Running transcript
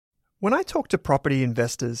When I talk to property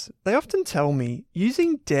investors, they often tell me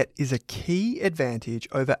using debt is a key advantage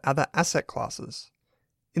over other asset classes.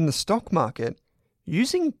 In the stock market,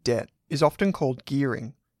 using debt is often called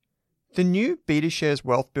gearing. The new BetaShares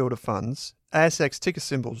Wealth Builder funds, ASX ticker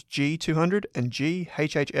symbols G200 and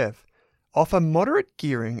GHHF, offer moderate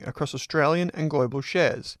gearing across Australian and global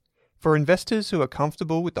shares for investors who are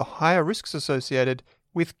comfortable with the higher risks associated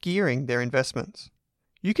with gearing their investments.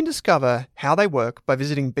 You can discover how they work by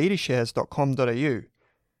visiting betashares.com.au.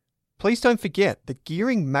 Please don't forget that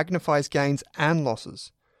gearing magnifies gains and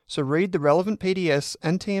losses, so read the relevant PDS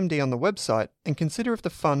and TMD on the website and consider if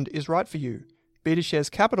the fund is right for you.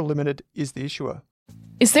 BetaShares Capital Limited is the issuer.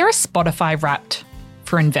 Is there a Spotify Wrapped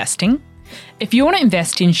for investing? If you want to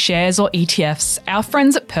invest in shares or ETFs, our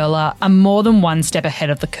friends at Pearler are more than one step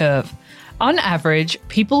ahead of the curve. On average,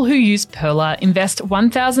 people who use Pearler invest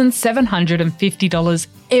 $1,750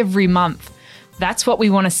 every month. That's what we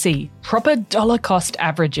want to see, proper dollar cost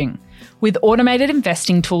averaging. With automated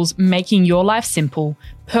investing tools making your life simple,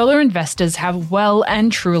 Pearler investors have well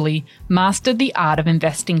and truly mastered the art of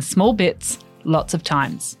investing small bits, lots of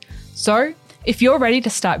times. So, if you're ready to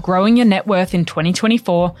start growing your net worth in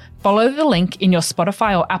 2024, follow the link in your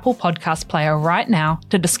Spotify or Apple Podcast player right now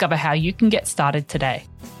to discover how you can get started today.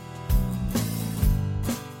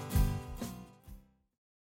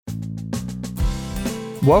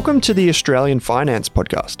 Welcome to the Australian Finance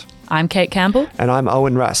Podcast. I'm Kate Campbell. And I'm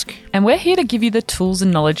Owen Rask. And we're here to give you the tools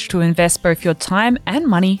and knowledge to invest both your time and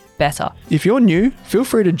money better. If you're new, feel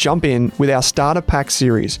free to jump in with our Starter Pack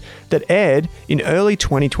series that aired in early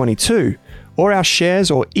 2022, or our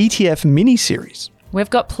shares or ETF mini-series.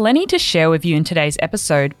 We've got plenty to share with you in today's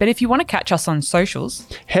episode, but if you want to catch us on socials,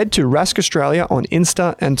 head to Rask Australia on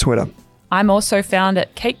Insta and Twitter. I'm also found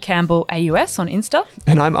at Kate Campbell AUS on Insta.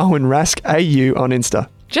 And I'm Owen Rask AU on Insta.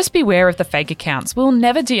 Just beware of the fake accounts. We'll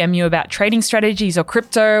never DM you about trading strategies or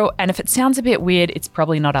crypto, and if it sounds a bit weird, it's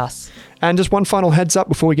probably not us. And just one final heads up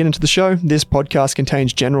before we get into the show, this podcast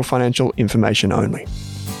contains general financial information only.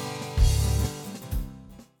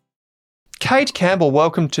 Kate Campbell,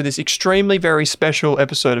 welcome to this extremely very special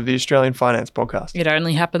episode of the Australian Finance Podcast. It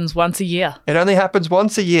only happens once a year. It only happens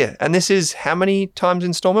once a year. And this is how many times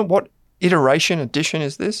installment? What edition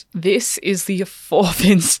is this? This is the fourth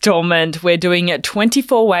installment. We're doing it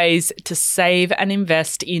 24 ways to save and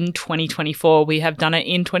invest in 2024. We have done it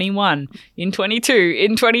in 21, in 22,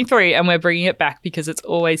 in 23, and we're bringing it back because it's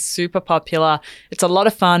always super popular. It's a lot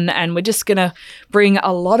of fun, and we're just going to bring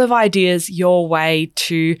a lot of ideas your way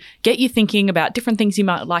to get you thinking about different things you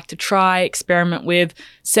might like to try, experiment with,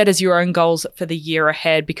 set as your own goals for the year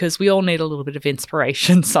ahead, because we all need a little bit of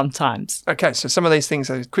inspiration sometimes. Okay, so some of these things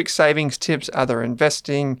are quick savings tips, other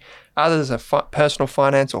investing, others are personal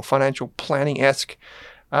finance or financial planning-esque.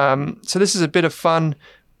 So this is a bit of fun.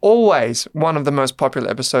 Always one of the most popular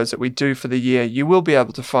episodes that we do for the year. You will be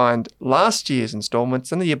able to find last year's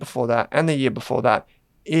installments and the year before that and the year before that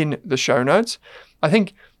in the show notes. I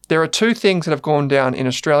think there are two things that have gone down in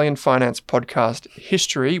Australian Finance Podcast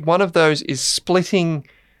history. One of those is splitting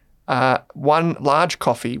one large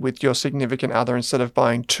coffee with your significant other instead of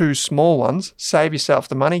buying two small ones. Save yourself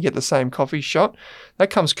the money, get the same coffee shot. That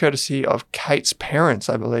comes courtesy of Kate's parents,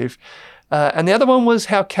 I believe. And the other one was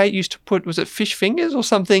how Kate used to put, was it fish fingers or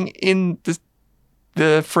something in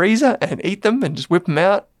the freezer and eat them and just whip them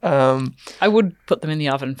out? I would put them in the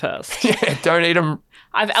oven first. Yeah, don't eat them.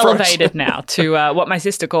 I've elevated now to what my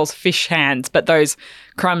sister calls fish hands, but those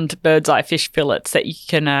crumbed bird's eye fish fillets that you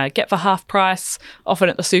can get for half price, often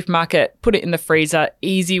at the supermarket, put it in the freezer.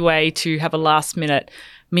 Easy way to have a last minute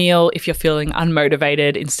meal if you're feeling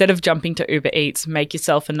unmotivated. Instead of jumping to Uber Eats, make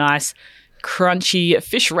yourself a nice crunchy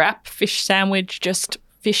fish wrap, fish sandwich, just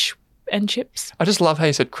fish and chips. I just love how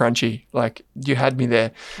you said crunchy. Like, you had me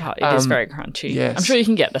there. Oh, it is very crunchy. Yes. I'm sure you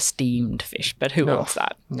can get the steamed fish, but who wants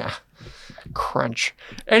that? Nah. Crunch.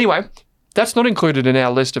 Anyway, that's not included in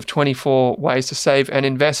our list of 24 ways to save and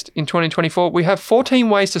invest in 2024. We have 14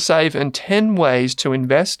 ways to save and 10 ways to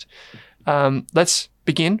invest. Let's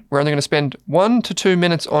begin. We're only going to spend 1 to 2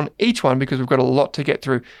 minutes on each one because we've got a lot to get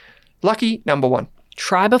through. Lucky number one.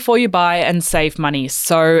 Try before you buy and save money.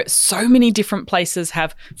 So many different places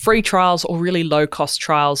have free trials or really low cost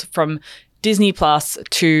trials, from Disney Plus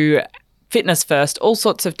to Fitness First, all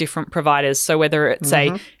sorts of different providers. So whether it's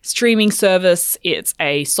a streaming service, it's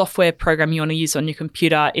a software program you want to use on your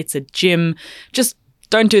computer, it's a gym, just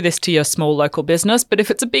don't do this to your small local business. But if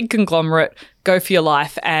it's a big conglomerate, go for your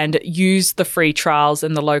life and use the free trials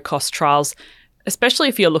and the low cost trials. especially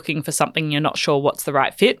if you're looking for something you're not sure what's the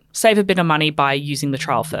right fit. Save a bit of money by using the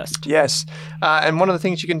trial first. Yes. And one of the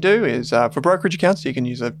things you can do is for brokerage accounts, you can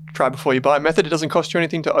use a try before you buy method. It doesn't cost you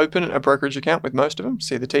anything to open a brokerage account with most of them.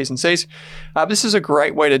 See the T's and C's. This is a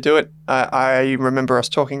great way to do it. I remember us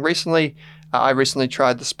talking recently. I recently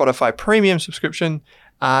tried the Spotify Premium subscription.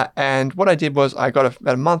 And what I did was I got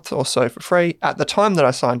about a month or so for free. At the time that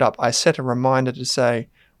I signed up, I set a reminder to say,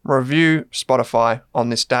 review Spotify on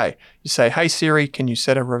this day. You say, hey Siri, can you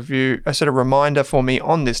set a reminder for me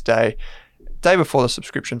on this day before the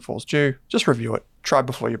subscription falls due? Just review it. Try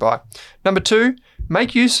before you buy. Number 2,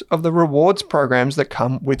 make use of the rewards programs that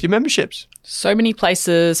come with your memberships. So many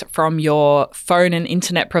places, from your phone and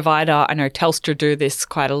internet provider. I know Telstra do this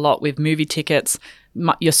quite a lot with movie tickets,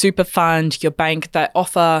 your super fund, your bank, that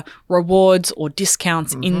offer rewards or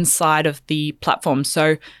discounts inside of the platform.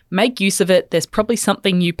 So make use of it. There's probably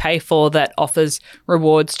something you pay for that offers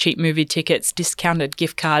rewards, cheap movie tickets, discounted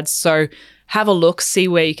gift cards. So have a look, see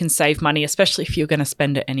where you can save money, especially if you're going to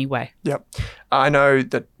spend it anyway. Yep. I know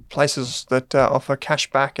that places that offer cash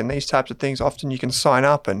back and these types of things, often you can sign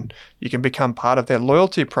up and you can become part of their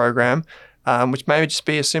loyalty program, which may just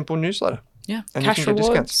be a simple newsletter. Yeah, and cash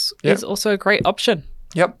rewards is also a great option.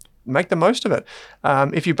 Yep, make the most of it.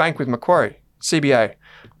 If you bank with Macquarie, CBA,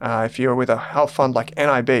 if you're with a health fund like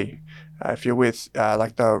NIB, if you're with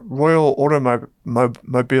like the Royal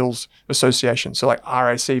Automobiles Association, so like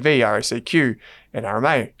RACV, RACQ, and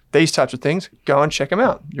RMA, these types of things, go and check them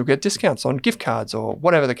out. You'll get discounts on gift cards or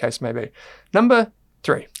whatever the case may be. Number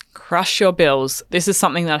 3. Crush your bills. This is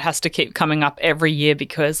something that has to keep coming up every year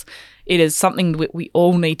because it is something that we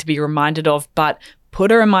all need to be reminded of, but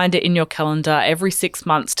put a reminder in your calendar every 6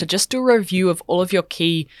 months to just do a review of all of your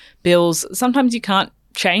key bills. Sometimes you can't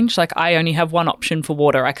change. Like, I only have one option for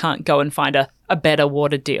water. I can't go and find a better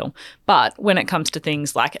water deal. But when it comes to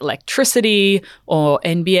things like electricity or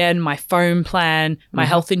NBN, my phone plan, my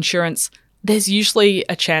health insurance, there's usually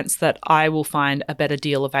a chance that I will find a better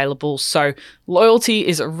deal available. So loyalty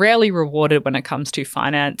is rarely rewarded when it comes to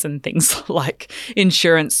finance and things like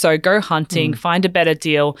insurance. So go hunting, find a better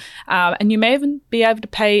deal. And you may even be able to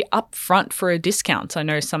pay upfront for a discount. I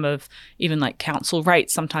know some of even like council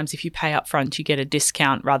rates, sometimes if you pay upfront, you get a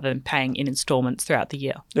discount rather than paying in installments throughout the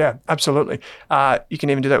year. Yeah, absolutely. You can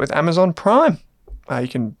even do that with Amazon Prime. You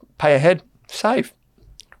can pay ahead, save.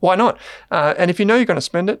 Why not? And if you know you're going to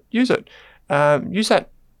spend it, use it. Use that,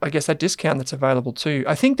 I guess, that discount that's available too.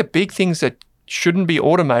 I think the big things that shouldn't be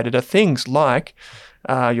automated are things like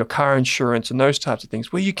your car insurance and those types of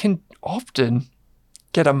things, where you can often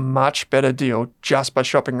get a much better deal just by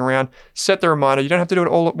shopping around. Set the reminder. You don't have to do it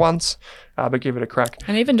all at once, but give it a crack.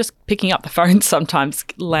 And even just picking up the phone sometimes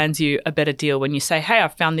lands you a better deal when you say, hey,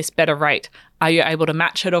 I've found this better rate. Are you able to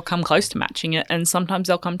match it or come close to matching it? And sometimes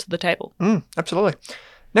they'll come to the table. Absolutely.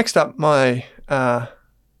 Next up, my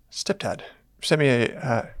stepdad sent me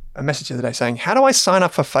a message the other day saying, how do I sign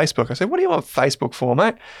up for Facebook? I said, what do you want Facebook for,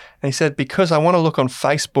 mate? And he said, because I want to look on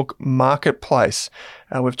Facebook Marketplace.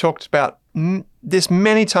 We've talked about this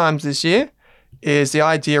many times this year, is the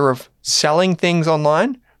idea of selling things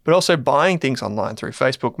online, but also buying things online through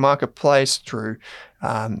Facebook Marketplace, through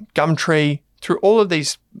Gumtree, through all of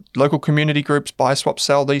these local community groups, buy, swap,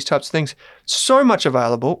 sell, these types of things. So much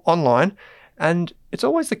available online. And it's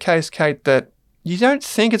always the case, Kate, that you don't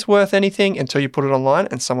think it's worth anything until you put it online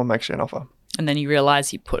and someone makes you an offer. And then you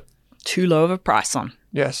realize you put too low of a price on.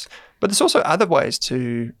 Yes. But there's also other ways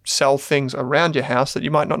to sell things around your house that you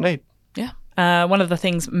might not need. Yeah. One of the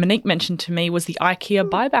things Monique mentioned to me was the IKEA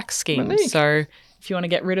buyback scheme. Monique. So if you want to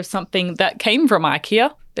get rid of something that came from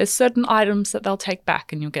IKEA, there's certain items that they'll take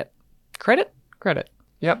back and you'll get credit.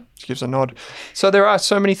 Yep, she gives a nod. So there are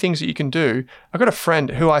so many things that you can do. I've got a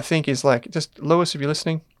friend who I think is like, just Lewis, if you're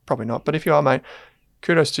listening, probably not, but if you are, mate,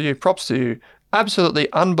 kudos to you, props to you.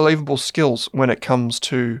 Absolutely unbelievable skills when it comes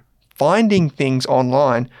to finding things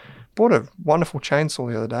online. Bought a wonderful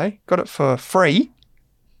chainsaw the other day, got it for free.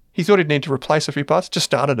 He thought he'd need to replace a few parts, just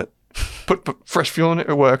started it. Put fresh fuel in it,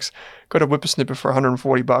 it works. Got a whippersnipper for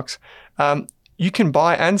 $140. You can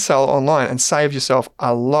buy and sell online and save yourself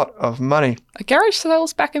a lot of money. Are garage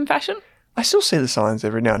sales back in fashion? I still see the signs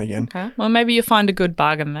every now and again. Okay. Well, maybe you'll find a good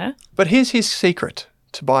bargain there. But here's his secret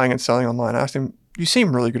to buying and selling online. I asked him, you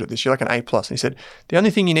seem really good at this. You're like an A+. And he said, the only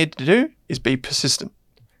thing you need to do is be persistent.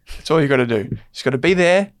 That's all you got to do. You just got to be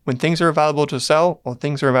there when things are available to sell or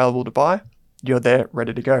things are available to buy. You're there,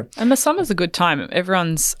 ready to go. And the summer's a good time.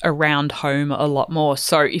 Everyone's around home a lot more.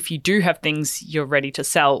 So if you do have things you're ready to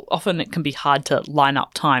sell, often it can be hard to line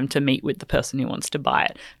up time to meet with the person who wants to buy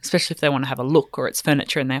it, especially if they want to have a look or it's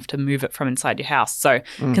furniture and they have to move it from inside your house. So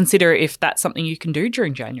consider if that's something you can do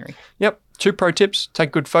during January. Yep. 2 pro tips: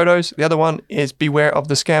 take good photos. The other one is beware of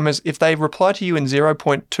the scammers. If they reply to you in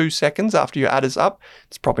 0.2 seconds after your ad is up,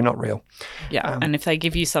 it's probably not real. Yeah, and if they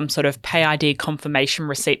give you some sort of pay ID confirmation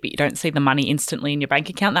receipt, but you don't see the money instantly in your bank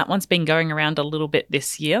account, that one's been going around a little bit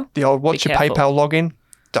this year. The old what's your PayPal login?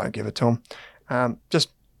 Don't give it to them. Just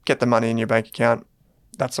get the money in your bank account.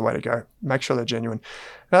 That's the way to go. Make sure they're genuine.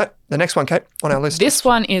 Right, the next one, Kate, on our list. This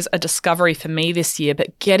one is a discovery for me this year,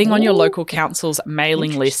 but getting on your local council's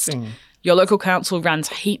mailing list. Your local council runs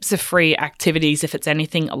heaps of free activities if it's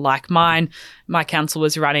anything like mine. My council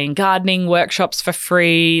was running gardening workshops for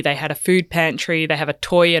free. They had a food pantry. They have a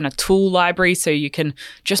toy and a tool library, so you can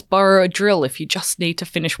just borrow a drill if you just need to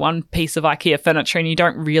finish one piece of IKEA furniture and you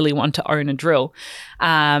don't really want to own a drill.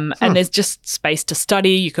 And there's just space to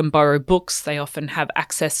study. You can borrow books. They often have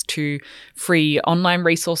access to free online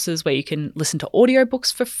resources where you can listen to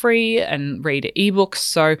audiobooks for free and read ebooks.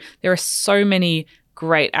 So there are so many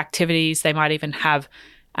great activities. They might even have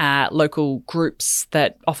local groups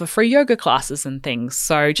that offer free yoga classes and things.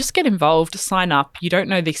 So just get involved, sign up. You don't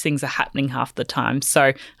know these things are happening half the time.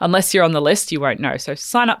 So unless you're on the list, you won't know. So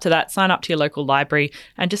sign up to that, sign up to your local library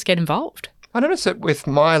and just get involved. I noticed that with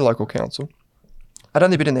my local council, I'd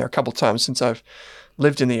only been in there a couple of times since I've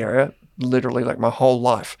lived in the area, literally like my whole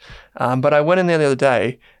life. But I went in there the other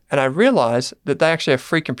day and I realized that they actually have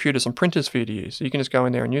free computers and printers for you to use. So you can just go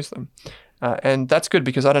in there and use them. And that's good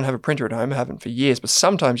because I don't have a printer at home. I haven't for years. But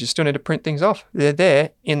sometimes you still need to print things off. They're there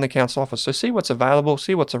in the council office. So see what's available,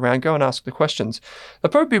 see what's around, go and ask the questions. They'll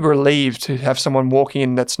probably be relieved to have someone walk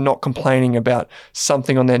in that's not complaining about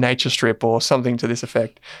something on their nature strip or something to this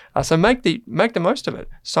effect. So make the most of it.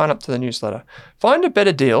 Sign up to the newsletter. Find a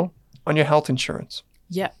better deal on your health insurance.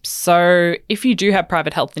 Yep. So if you do have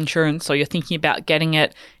private health insurance or you're thinking about getting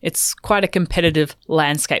it, it's quite a competitive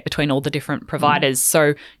landscape between all the different providers.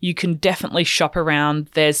 So you can definitely shop around.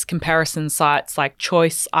 There's comparison sites like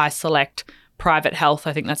Choice, iSelect, Private Health.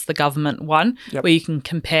 I think that's the government one where you can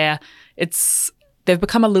compare. They've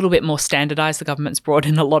become a little bit more standardized. The government's brought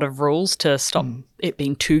in a lot of rules to stop it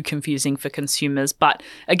being too confusing for consumers. But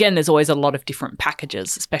again, there's always a lot of different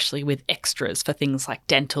packages, especially with extras for things like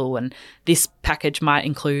dental. And this package might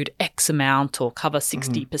include X amount or cover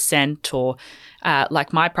 60% or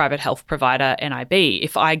like my private health provider, NIB,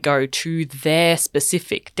 if I go to their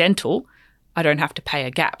specific dental, I don't have to pay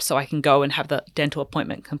a gap, so I can go and have the dental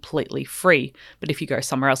appointment completely free. But if you go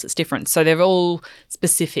somewhere else, it's different. So they're all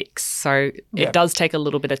specifics. So it does take a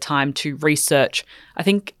little bit of time to research. I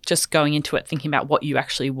think just going into it, thinking about what you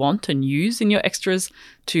actually want and use in your extras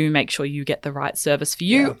to make sure you get the right service for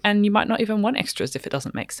you. And you might not even want extras if it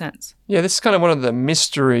doesn't make sense. Yeah, this is kind of one of the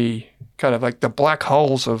mystery, kind of like the black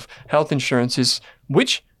holes of health insurance is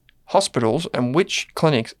which hospitals and which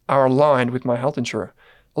clinics are aligned with my health insurer.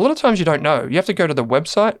 A lot of times you don't know. You have to go to the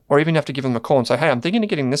website or even have to give them a call and say, hey, I'm thinking of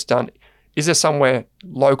getting this done. Is there somewhere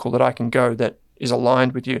local that I can go that is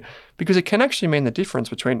aligned with you? Because it can actually mean the difference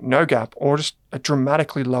between no gap or just a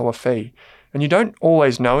dramatically lower fee. And you don't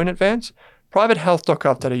always know in advance.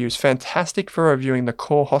 Privatehealth.gov.au is fantastic for reviewing the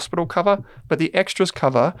core hospital cover, but the extras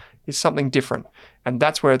cover is something different. And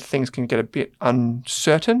that's where things can get a bit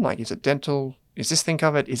uncertain. Like, is it dental? Is this thing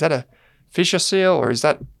covered? Is that a fissure seal or is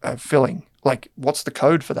that a filling? Like, what's the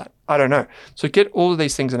code for that? I don't know. So get all of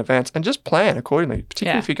these things in advance and just plan accordingly,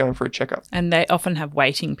 particularly if you're going for a checkup. And they often have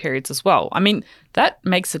waiting periods as well. I mean, that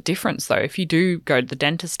makes a difference, though, if you do go to the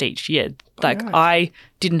dentist each year. I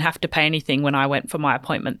didn't have to pay anything when I went for my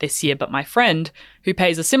appointment this year, but my friend, who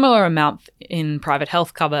pays a similar amount in private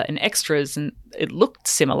health cover and extras, and it looked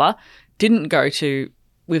similar, didn't go to...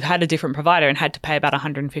 We've had a different provider and had to pay about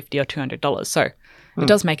 $150 or $200. So it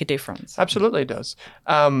does make a difference. Absolutely it does.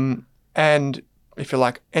 And if you're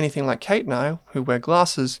like anything like Kate and I, who wear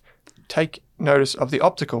glasses, take notice of the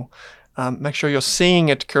optical. Make sure you're seeing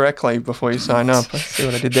it correctly before you sign up. Let's see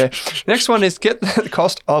what I did there. Next one is get the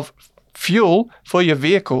cost of fuel for your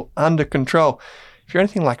vehicle under control. If you're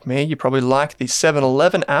anything like me, you probably like the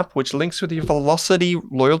 7-Eleven app, which links with your Velocity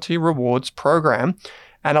Loyalty Rewards program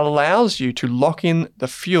and allows you to lock in the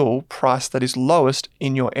fuel price that is lowest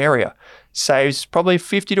in your area. Saves probably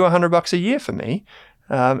 $50 to $100 a year for me.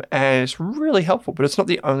 And it's really helpful, but it's not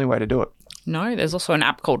the only way to do it. No, there's also an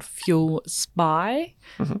app called Fuel Spy.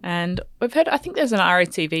 And we've heard, I think there's an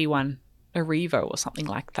RATV one, Arrivo or something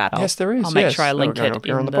like that. Yes, there is. I'll make sure I link it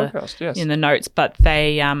in the notes. But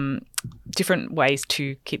they, different ways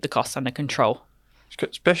to keep the costs under control.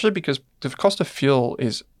 Especially because the cost of fuel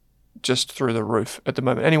is just through the roof at the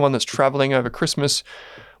moment. Anyone that's traveling over Christmas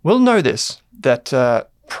will know this, that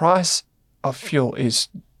price of fuel is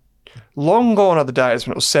long gone are the days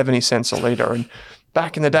when it was 70 cents a litre. And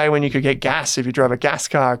back in the day when you could get gas, if you drove a gas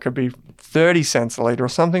car, it could be 30 cents a litre or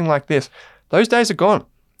something like this. Those days are gone.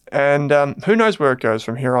 And who knows where it goes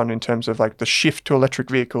from here on in terms of like the shift to electric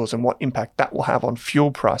vehicles and what impact that will have on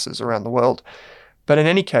fuel prices around the world. But in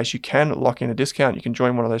any case, you can lock in a discount. You can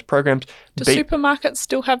join one of those programs. Do supermarkets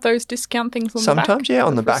still have those discount things on the back? Sometimes, yeah,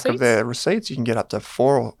 on the back of their receipts. You can get up to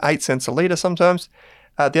 4 or 8 cents a litre sometimes.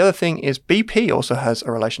 The other thing is BP also has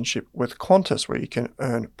a relationship with Qantas where you can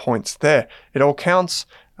earn points there. It all counts.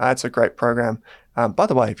 It's a great program. By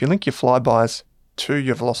the way, if you link your Flybuys to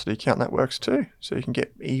your Velocity account, that works too. So you can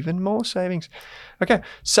get even more savings. Okay,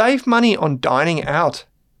 save money on dining out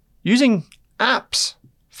using apps.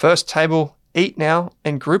 First Table, Eat Now,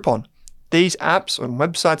 and Groupon. These apps and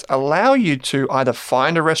websites allow you to either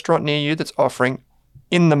find a restaurant near you that's offering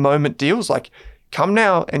in-the-moment deals, like come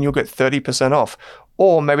now and you'll get 30% off.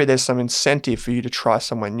 Or maybe there's some incentive for you to try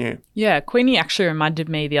somewhere new. Yeah, Queenie actually reminded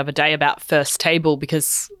me the other day about First Table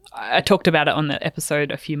because I talked about it on the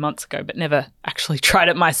episode a few months ago, but never actually tried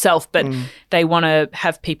it myself. But they want to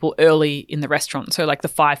have people early in the restaurant, so like the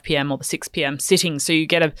 5 p.m. or the 6 p.m. sitting. So you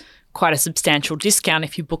get quite a substantial discount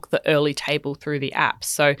if you book the early table through the app.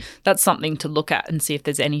 So that's something to look at and see if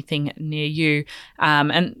there's anything near you.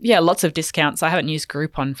 And yeah, lots of discounts. I haven't used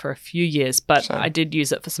Groupon for a few years, but I did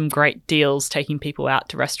use it for some great deals taking people out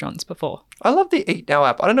to restaurants before. I love the Eat Now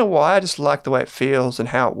app. I don't know why. I just like the way it feels and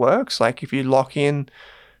how it works. Like if you lock in,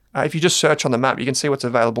 if you just search on the map, you can see what's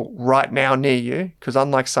available right now near you. Because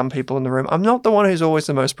unlike some people in the room, I'm not the one who's always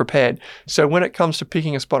the most prepared. So when it comes to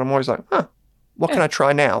picking a spot, I'm always like, what can I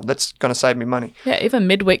try now that's going to save me money? Yeah, even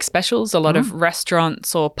midweek specials. A lot of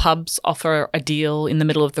restaurants or pubs offer a deal in the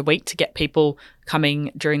middle of the week to get people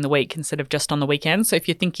coming during the week instead of just on the weekend. So if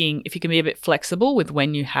you're thinking, if you can be a bit flexible with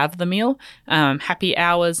when you have the meal, happy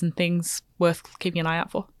hours and things worth keeping an eye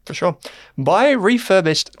out for. For sure. Buy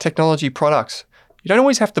refurbished technology products. You don't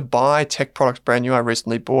always have to buy tech products brand new. I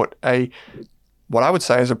recently bought what I would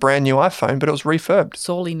say is a brand new iPhone, but it was refurbed.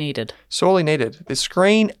 Sorely needed. Sorely needed. The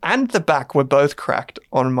screen and the back were both cracked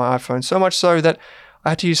on my iPhone, so much so that I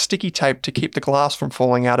had to use sticky tape to keep the glass from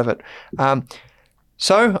falling out of it.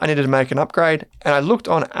 So I needed to make an upgrade, and I looked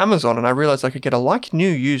on Amazon and I realized I could get a like-new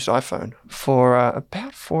used iPhone for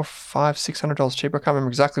about $400, $500, $600 cheaper. I can't remember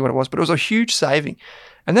exactly what it was, but it was a huge saving.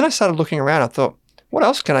 And then I started looking around. I thought, what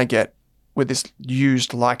else can I get with this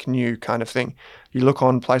used like new kind of thing? You look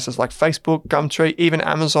on places like Facebook, Gumtree, even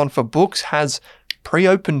Amazon for books has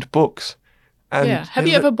pre-opened books. And yeah. Have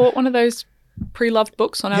you ever bought one of those pre-loved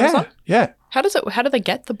books on Amazon? Yeah. How do they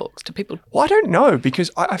get the books? Do people? Well, I don't know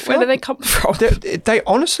because I feel where do they come from? They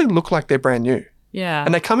honestly look like they're brand new. Yeah.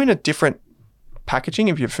 And they come in a different packaging.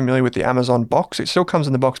 If you're familiar with the Amazon box, it still comes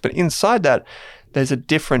in the box, but inside that there's a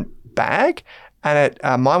different bag. And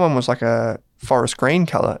my one was like a forest green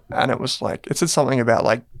color, and it was like, it said something about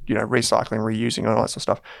like, recycling, reusing, and all that sort of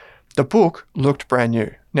stuff. The book looked brand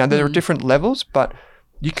new. Now, there are different levels, but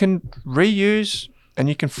you can reuse and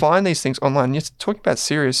you can find these things online. You're talking about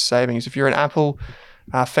serious savings. If you're an Apple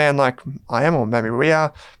fan like I am, or maybe we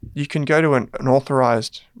are, you can go to an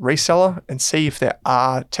authorized reseller and see if there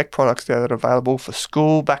are tech products there that are available for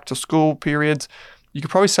school, back to school periods. You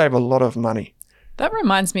could probably save a lot of money. That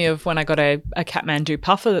reminds me of when I got a Kathmandu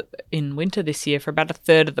puffer in winter this year for about a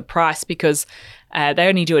third of the price because they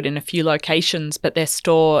only do it in a few locations, but their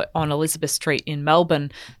store on Elizabeth Street in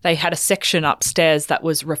Melbourne, they had a section upstairs that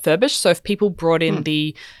was refurbished. So if people brought in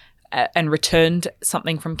and returned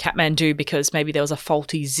something from Kathmandu because maybe there was a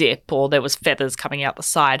faulty zip or there was feathers coming out the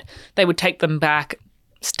side, they would take them back,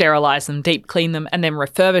 sterilize them, deep clean them, and then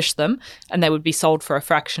refurbish them, and they would be sold for a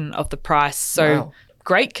fraction of the price. So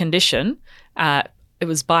great condition. It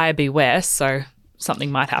was buyer beware, so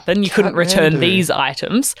something might happen. You couldn't return these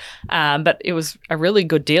items, but it was a really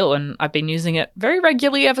good deal, and I've been using it very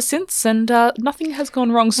regularly ever since, and nothing has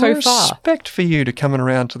gone wrong so far. Respect for you to coming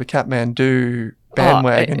around to the Kathmandu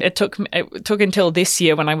bandwagon. It took until this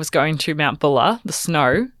year when I was going to Mount Buller, the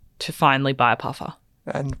snow, to finally buy a puffer.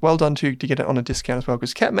 And well done to get it on a discount as well,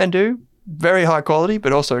 because Kathmandu, very high quality,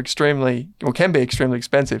 but also can be extremely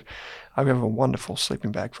expensive. I have a wonderful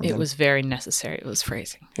sleeping bag from them. It was very necessary. It was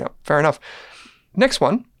freezing. Yeah, fair enough. Next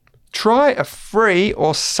one, try a free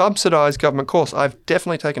or subsidised government course. I've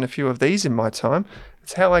definitely taken a few of these in my time.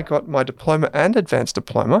 It's how I got my diploma and advanced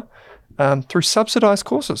diploma through subsidised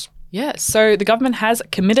courses. Yeah, so the government has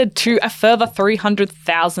committed to a further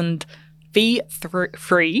 300,000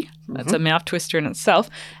 fee-free, that's a mouth twister in itself,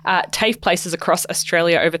 TAFE places across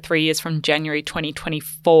Australia over 3 years from January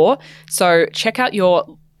 2024. So check out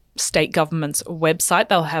your state government's website.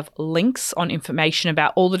 They'll have links on information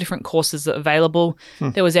about all the different courses that are available.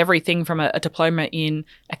 There was everything from a diploma in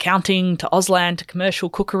accounting to Auslan to commercial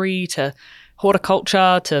cookery to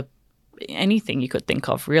horticulture to anything you could think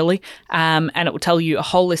of, really. And it will tell you a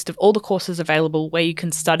whole list of all the courses available, where you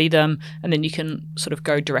can study them, and then you can sort of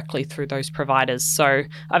go directly through those providers. So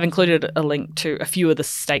I've included a link to a few of the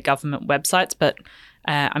state government websites, but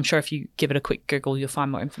I'm sure if you give it a quick Google, you'll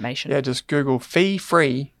find more information. Yeah, just Google fee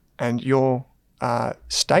free and your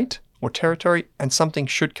state or territory, and something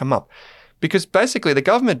should come up. Because basically the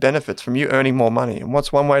government benefits from you earning more money. And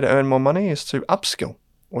what's one way to earn more money is to upskill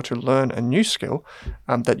or to learn a new skill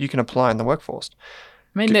that you can apply in the workforce.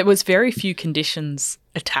 I mean, there was very few conditions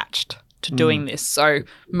attached to doing this. So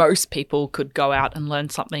most people could go out and learn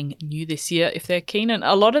something new this year if they're keen. And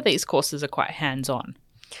a lot of these courses are quite hands-on.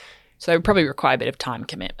 So it probably require a bit of time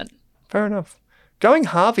commitment. Fair enough. Going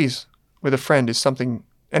Harveys with a friend is something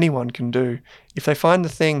anyone can do if they find the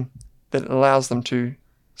thing that allows them to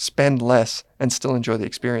spend less and still enjoy the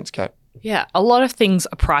experience, Kate. Yeah, a lot of things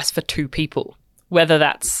are priced for two people, whether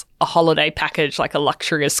that's a holiday package like a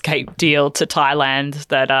luxury escape deal to Thailand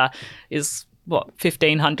that is,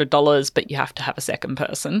 $1,500, but you have to have a second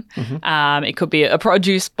person. It could be a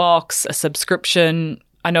produce box, a subscription.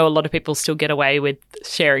 I know a lot of people still get away with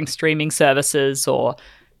sharing streaming services or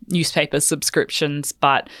newspaper subscriptions,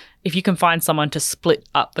 but if you can find someone to split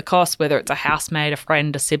up the cost, whether it's a housemate, a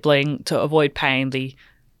friend, a sibling, to avoid paying the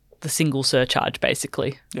single surcharge,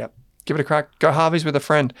 basically. Yep. Give it a crack. Go Harveys with a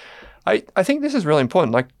friend. I think this is really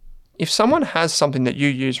important. Like, if someone has something that you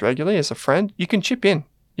use regularly as a friend, you can chip in.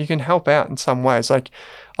 You can help out in some ways. Like,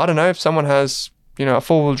 I don't know, if someone has, a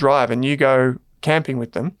four-wheel drive and you go camping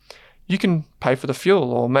with them, you can pay for the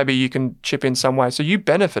fuel, or maybe you can chip in some way. So you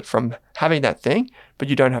benefit from having that thing, but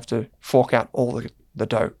you don't have to fork out all the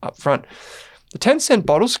dough up front. The 10-cent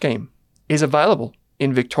bottle scheme is available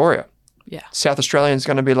in Victoria. Yeah. South Australians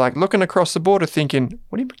going to be like looking across the border thinking,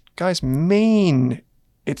 what do you guys mean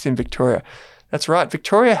it's in Victoria? That's right.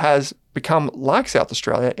 Victoria has become like South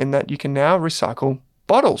Australia in that you can now recycle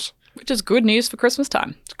bottles. Which is good news for Christmas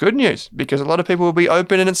time. It's good news because a lot of people will be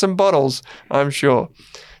opening some bottles, I'm sure.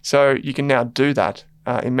 So you can now do that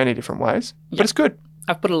in many different ways, but it's good.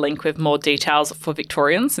 I've put a link with more details for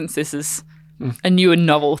Victorians since this is a new and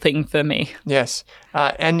novel thing for me. Yes.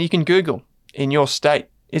 And you can Google in your state,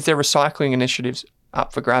 is there recycling initiatives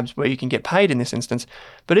up for grabs where you can get paid in this instance?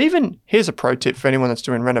 But even here's a pro tip for anyone that's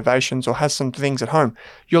doing renovations or has some things at home.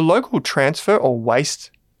 Your local transfer or waste,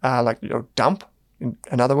 like your dump, in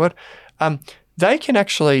another word, they can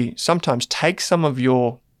actually sometimes take some of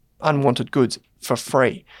your unwanted goods for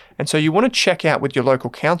free. And so you want to check out with your local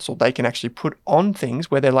council. They can actually put on things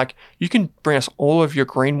where they're like, you can bring us all of your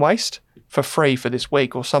green waste for free for this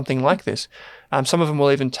week or something like this. Some of them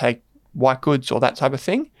will even take white goods or that type of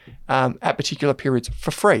thing at particular periods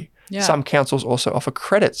for free. Yeah. Some councils also offer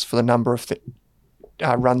credits for the number of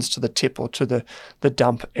runs to the tip or to the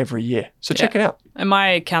dump every year. So check it out. And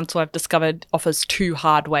my council, I've discovered, offers 2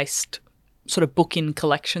 hard waste sort of book-in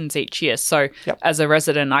collections each year. So as a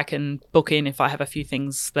resident, I can book in if I have a few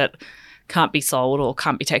things that can't be sold or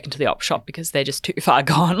can't be taken to the op shop because they're just too far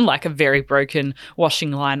gone, like a very broken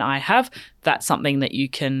washing line I have. That's something that you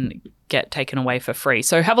can get taken away for free.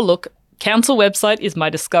 So have a look. Council website is my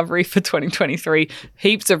discovery for 2023.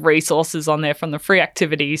 Heaps of resources on there, from the free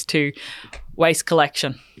activities to waste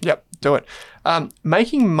collection. Yep, do it.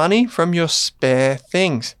 Making money from your spare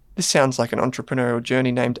things. This sounds like an entrepreneurial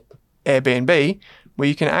journey named Airbnb, where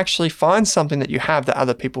you can actually find something that you have that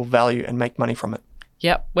other people value and make money from it.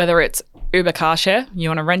 Yep, whether it's Uber car share, you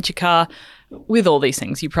want to rent your car. With all these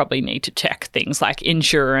things, you probably need to check things like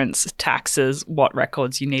insurance, taxes, what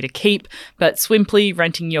records you need to keep. But Swimply,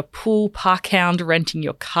 renting your pool, Parkhound, renting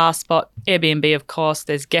your car spot, Airbnb, of course.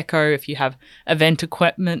 There's Gecko if you have event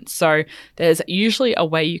equipment. So there's usually a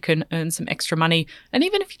way you can earn some extra money. And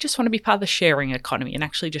even if you just want to be part of the sharing economy and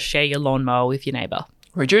actually just share your lawnmower with your neighbour.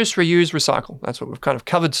 Reduce, reuse, recycle. That's what we've kind of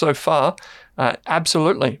covered so far.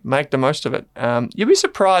 Absolutely, make the most of it. You'll be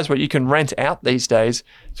surprised what you can rent out these days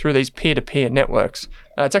through these peer-to-peer networks.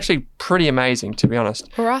 It's actually pretty amazing, to be honest.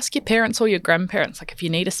 Or ask your parents or your grandparents. Like, if you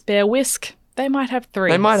need a spare whisk, they might have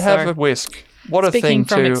 3. They might have a whisk. What a thing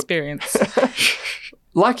to... Speaking from experience.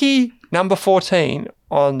 Lucky number 14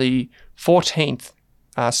 on the 14th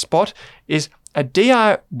spot is a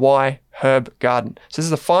DIY herb garden. So this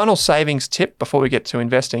is the final savings tip before we get to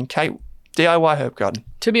investing. Kate, DIY herb garden.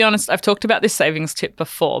 To be honest, I've talked about this savings tip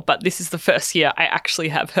before, but this is the first year I actually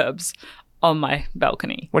have herbs on my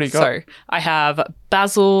balcony. What do you got? So I have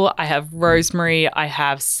basil, I have rosemary, I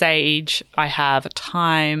have sage, I have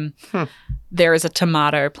thyme. There is a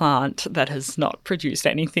tomato plant that has not produced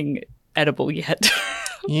anything edible yet,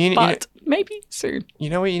 but maybe soon. You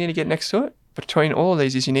know what you need to get next to it? Between all of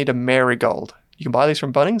these is you need a marigold. You can buy these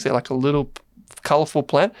from Bunnings. They're like a little colourful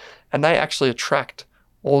plant, and they actually attract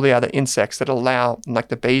all the other insects that allow, like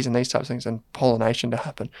the bees and these types of things, and pollination to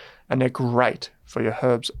happen. And they're great for your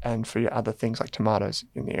herbs and for your other things like tomatoes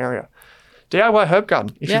in the area. DIY herb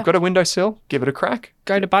garden. If you've got a windowsill, give it a crack.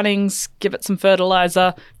 Go to Bunnings, give it some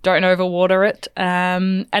fertilizer, don't overwater it.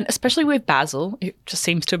 And especially with basil, it just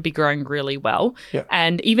seems to be growing really well. Yeah.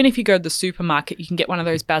 And even if you go to the supermarket, you can get one of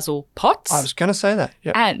those basil pots. I was going to say that.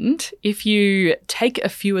 Yeah. And if you take a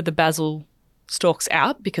few of the basil stalks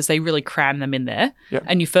out, because they really cram them in there,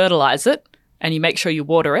 and you fertilize it and you make sure you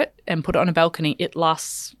water it and put it on a balcony, it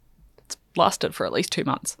lasted for at least 2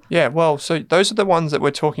 months. Yeah, well, so those are the ones that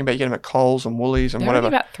we're talking about. You get them at Coles and Woolies and They're whatever.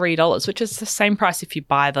 only about $3, which is the same price if you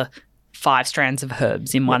buy the 5 strands of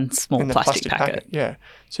herbs in one small in the plastic packet. Yeah.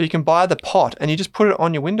 So you can buy the pot and you just put it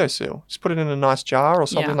on your windowsill. Just put it in a nice jar or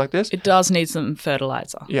something like this. It does need some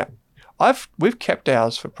fertilizer. Yeah. We've kept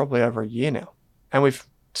ours for probably over a year now. And we've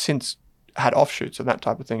since had offshoots and that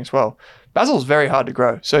type of thing as well. Basil's very hard to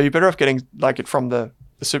grow. So you're better off getting like it from the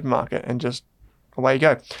supermarket and just away you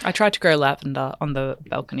go. I tried to grow lavender on the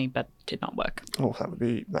balcony, but did not work. Oh, that would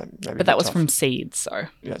be maybe But that was from seeds, so.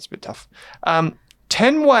 Yeah, it's a bit tough.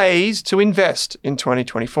 10 ways to invest in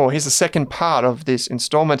 2024. Here's the second part of this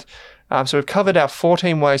installment. So we've covered our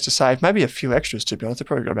 14 ways to save, maybe a few extras, to be honest. I've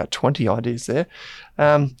probably got about 20 ideas there.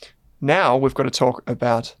 Now we've got to talk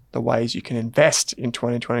about the ways you can invest in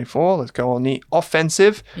 2024. Let's go on the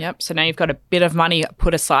offensive. Yep. So now you've got a bit of money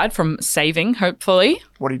put aside from saving, hopefully.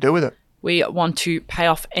 What do you do with it? We want to pay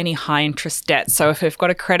off any high interest debt. So if we've got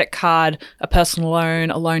a credit card, a personal loan,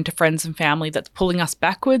 a loan to friends and family that's pulling us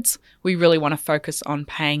backwards, we really want to focus on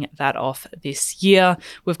paying that off this year.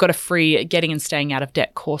 We've got a free Getting and Staying Out of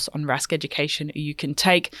Debt course on Rask Education you can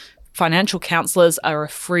take. Financial counsellors are a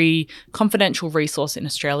free confidential resource in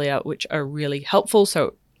Australia, which are really helpful.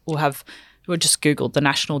 So we'll just Google the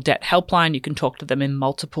National Debt Helpline. You can talk to them in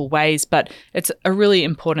multiple ways, but it's a really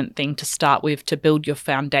important thing to start with to build your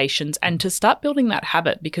foundations and to start building that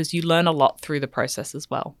habit, because you learn a lot through the process as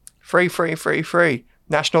well. Free.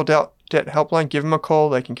 National Debt Helpline, give them a call.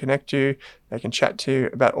 They can connect you. They can chat to you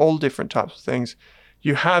about all different types of things.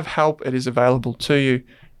 You have help. It is available to you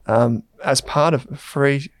as part of a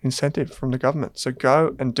free incentive from the government. So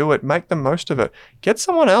go and do it. Make the most of it. Get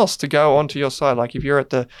someone else to go onto your side. Like if you're at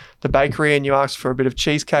the bakery and you ask for a bit of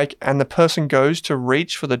cheesecake and the person goes to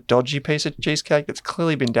reach for the dodgy piece of cheesecake that's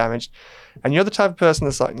clearly been damaged, and you're the type of person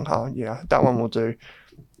that's like, oh yeah, that one will do.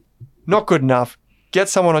 Not good enough. Get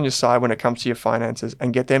someone on your side when it comes to your finances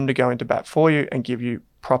and get them to go into bat for you and give you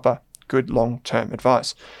proper, good long-term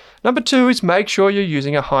advice. Number 2 is make sure you're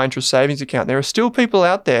using a high-interest savings account. There are still people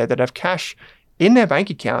out there that have cash in their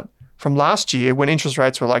bank account from last year when interest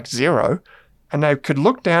rates were like 0, and they could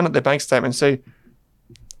look down at their bank statement and say,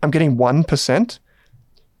 I'm getting 1%.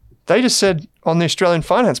 They just said on the Australian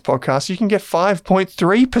Finance Podcast, you can get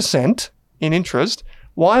 5.3% in interest.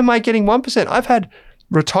 Why am I getting 1%? I've had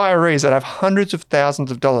retirees that have hundreds of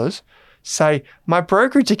thousands of dollars say, my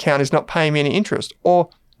brokerage account is not paying me any interest, or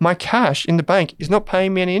my cash in the bank is not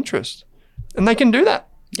paying me any interest. And they can do that.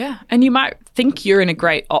 Yeah. And you might think you're in a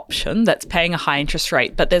great option that's paying a high interest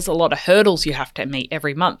rate, but there's a lot of hurdles you have to meet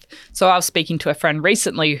every month. So I was speaking to a friend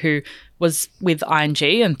recently who was with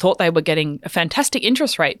ING and thought they were getting a fantastic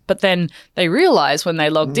interest rate, but then they realized when they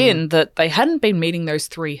logged in that they hadn't been meeting those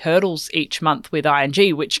 3 hurdles each month with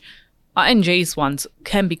ING, which ING's ones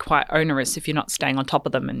can be quite onerous if you're not staying on top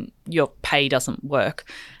of them and your pay doesn't work.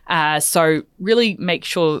 So really make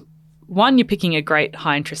sure, 1, you're picking a great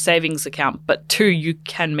high interest savings account, but 2, you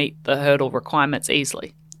can meet the hurdle requirements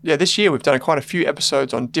easily. Yeah, this year we've done quite a few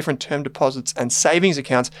episodes on different term deposits and savings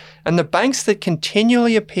accounts, and the banks that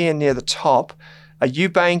continually appear near the top are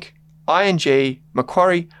UBank, ING,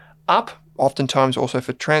 Macquarie, Up, oftentimes also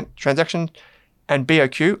for transaction, and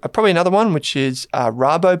BOQ. Probably another one, which is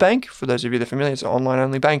Rabobank, for those of you that are familiar, it's an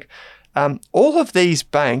online-only bank. All of these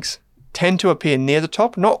banks tend to appear near the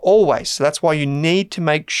top, not always. So that's why you need to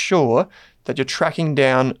make sure that you're tracking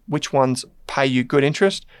down which ones pay you good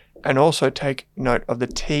interest, and also take note of the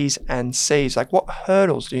T's and C's, like what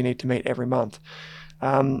hurdles do you need to meet every month.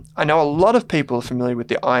 I know a lot of people are familiar with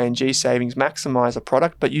the ING Savings Maximizer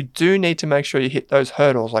product, but you do need to make sure you hit those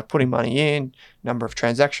hurdles, like putting money in, number of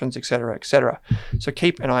transactions, etc., etc. So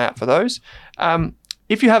keep an eye out for those.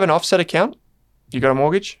 If you have an offset account, you got a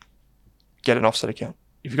mortgage, get an offset account.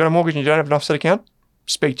 If you've got a mortgage and you don't have an offset account,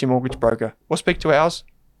 speak to your mortgage broker or speak to ours.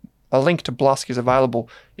 A link to Blusk is available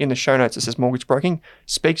in the show notes that says mortgage broking.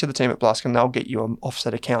 Speak to the team at Blusk and they'll get you an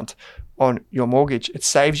offset account on your mortgage. It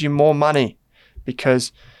saves you more money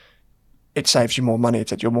because it saves you more money.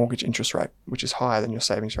 It's at your mortgage interest rate, which is higher than your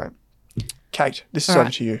savings rate. Kate, this is over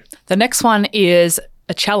to you. The next one is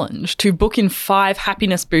a challenge to book in 5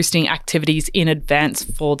 happiness boosting activities in advance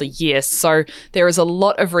for the year. So there is a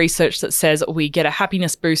lot of research that says we get a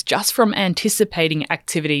happiness boost just from anticipating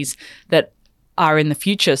activities that are in the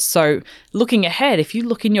future. So looking ahead, if you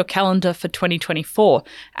look in your calendar for 2024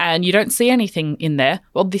 and you don't see anything in there,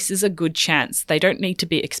 well, this is a good chance. They don't need to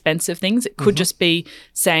be expensive things. It could just be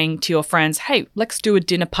saying to your friends, hey, let's do a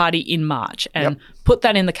dinner party in March and put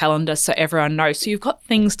that in the calendar so everyone knows. So you've got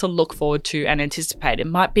things to look forward to and anticipate. It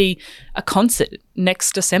might be a concert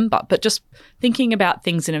next December, but just thinking about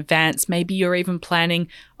things in advance. Maybe you're even planning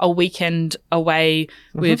a weekend away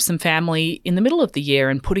with some family in the middle of the year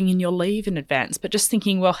and putting in your leave in advance. But just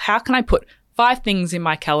thinking, well, how can I put 5 things in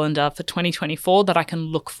my calendar for 2024 that I can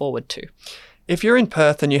look forward to? If you're in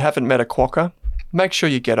Perth and you haven't met a quokka, make sure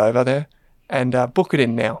you get over there and book it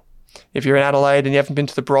in now. If you're in Adelaide and you haven't been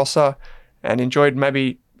to the Barossa and enjoyed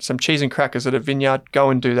maybe some cheese and crackers at a vineyard, go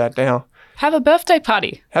and do that now. Have a birthday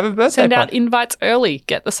party. Have a birthday Send party. out invites early.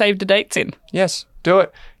 Get the save the dates in. Yes, do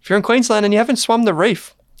it. If you're in Queensland and you haven't swum the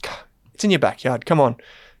reef, it's in your backyard. Come on.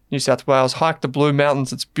 New South Wales, hike the Blue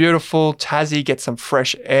Mountains. It's beautiful. Tassie, get some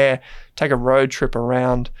fresh air. Take a road trip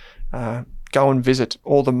around. Go and visit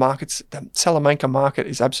all the markets. The Salamanca market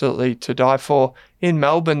is absolutely to die for. In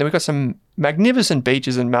Melbourne, we've got some magnificent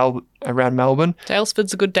beaches around Melbourne.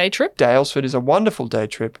 Daylesford's a good day trip. Daylesford is a wonderful day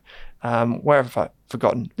trip. Where have I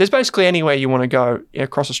forgotten? There's basically anywhere you want to go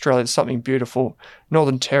across Australia. There's something beautiful.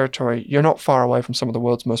 Northern Territory, you're not far away from some of the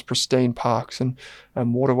world's most pristine parks and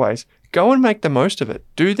waterways. Go and make the most of it.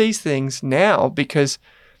 Do these things now because,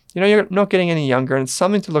 you're not getting any younger and it's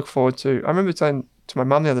something to look forward to. I remember saying to my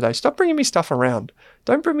mum the other day, stop bringing me stuff around.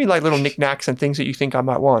 Don't bring me like little knickknacks and things that you think I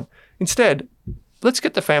might want. Instead, let's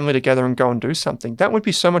get the family together and go and do something. That would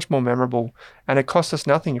be so much more memorable and it costs us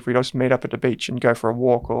nothing if we just meet up at the beach and go for a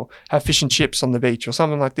walk or have fish and chips on the beach or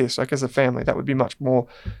something like this. Like as a family, that would be much more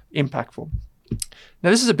impactful. Now,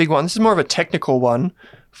 this is a big one. This is more of a technical one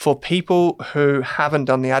for people who haven't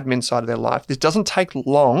done the admin side of their life. This doesn't take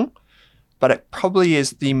long, but it probably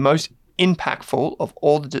is the most impactful of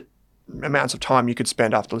all the amounts of time you could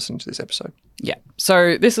spend after listening to this episode. Yeah.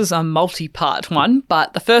 So this is a multi-part one,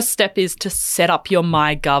 but the first step is to set up your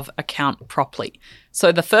MyGov account properly.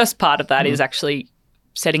 So the first part of that is actually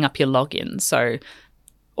setting up your login,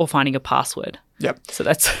 or finding a password. Yep. So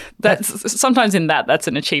that's sometimes that's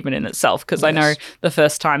an achievement in itself because I know the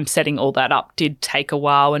first time setting all that up did take a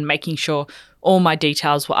while and making sure all my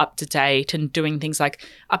details were up to date and doing things like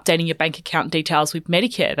updating your bank account details with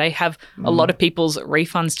Medicare. They have a lot of people's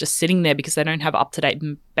refunds just sitting there because they don't have up-to-date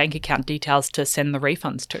bank account details to send the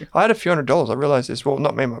refunds to. I had a few $100s. I realised this. Well,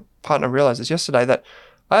 not me, my partner realised this yesterday that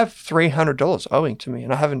I have $300 owing to me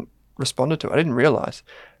and I haven't responded to it. I didn't realise.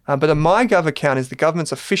 But the MyGov account is the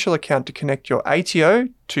government's official account to connect your ATO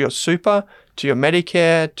to your super, to your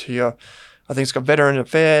Medicare, to your, I think it's got Veteran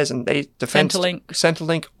Affairs and Defence.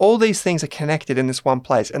 Centrelink. All these things are connected in this one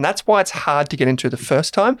place. And that's why it's hard to get into the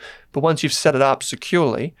first time. But once you've set it up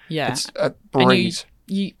securely, it's a breeze.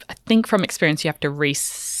 I think from experience, you have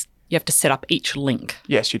to set up each link.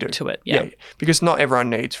 Yes, you do. To it. Yeah. Because not everyone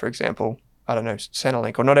needs, for example, I don't know,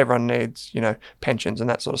 Centrelink, or not everyone needs, pensions and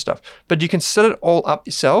that sort of stuff. But you can set it all up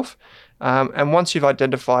yourself. And once you've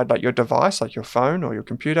identified like your device, like your phone or your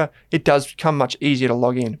computer, it does become much easier to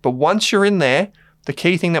log in. But once you're in there, the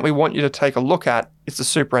key thing that we want you to take a look at is the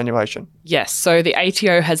superannuation. Yes. So the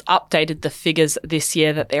ATO has updated the figures this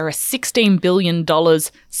year that there are $16 billion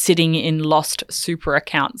sitting in lost super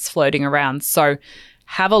accounts floating around. So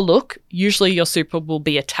have a look. Usually your super will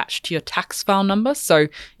be attached to your tax file number. So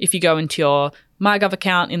if you go into your MyGov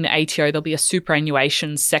account in the ATO, there'll be a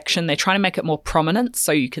superannuation section. They're trying to make it more prominent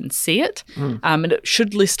so you can see it. And it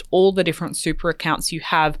should list all the different super accounts you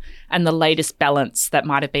have and the latest balance that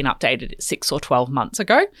might have been updated 6 or 12 months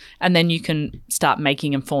ago. And then you can start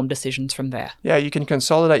making informed decisions from there. Yeah, you can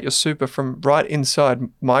consolidate your super from right inside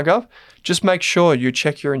MyGov. Just make sure you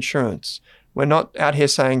check your insurance. We're not out here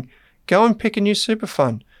saying, go and pick a new super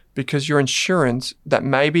fund because your insurance that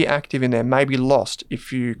may be active in there may be lost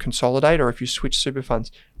if you consolidate or if you switch super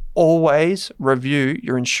funds. Always review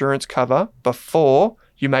your insurance cover before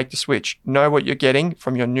you make the switch. Know what you're getting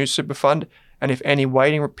from your new super fund and if any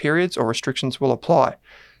waiting periods or restrictions will apply.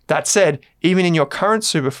 That said, even in your current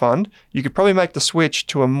super fund, you could probably make the switch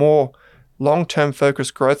to a more long-term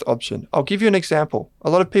focused growth option. I'll give you an example. A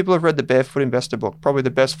lot of people have read the Barefoot Investor book, probably the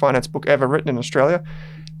best finance book ever written in Australia.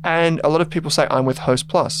 And a lot of people say, I'm with Host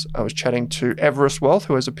Plus. I was chatting to Everest Wealth,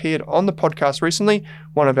 who has appeared on the podcast recently,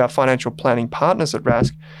 one of our financial planning partners at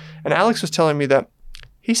Rask. And Alex was telling me that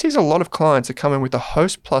he sees a lot of clients that come in with a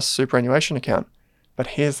Host Plus superannuation account. But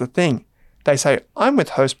here's the thing. They say, I'm with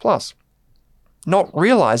Host Plus, not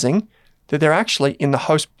realizing that they're actually in the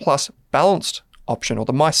Host Plus balanced option or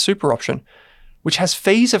the My Super option, which has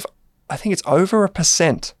fees of, I think it's over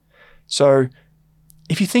 1%. So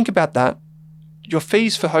if you think about that, your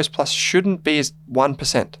fees for Host Plus shouldn't be as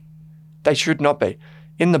 1%. They should not be.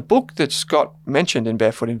 In the book that Scott mentioned in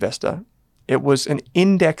Barefoot Investor, it was an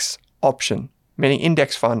index option, meaning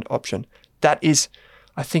index fund option. That is,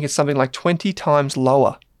 I think it's something like 20 times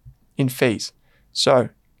lower in fees. So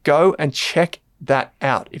go and check that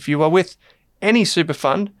out. If you are with any super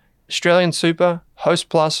fund, Australian Super, Host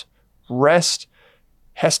Plus, Rest,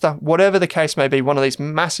 Hester, whatever the case may be, one of these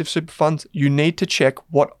massive super funds, you need to check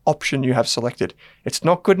what option you have selected. It's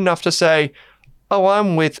not good enough to say, oh,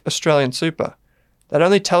 I'm with Australian Super. That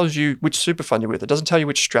only tells you which super fund you're with. It doesn't tell you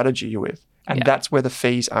which strategy you're with. And that's where the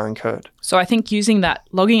fees are incurred. So I think using that,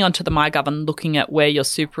 logging onto the MyGov and looking at where your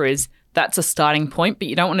super is, that's a starting point, but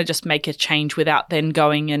you don't want to just make a change without then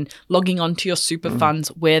going and logging onto your super funds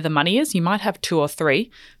where the money is. You might have 2 or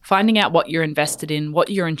 3, finding out what you're invested in, what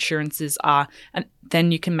your insurances are, and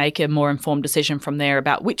then you can make a more informed decision from there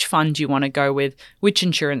about which fund you want to go with, which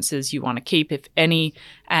insurances you want to keep, if any,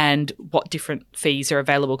 and what different fees are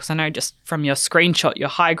available. Because I know just from your screenshot, your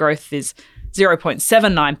high growth is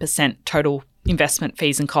 0.79% total investment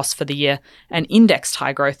fees and costs for the year, and indexed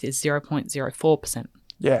high growth is 0.04%.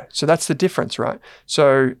 Yeah, so that's the difference, right?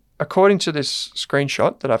 So according to this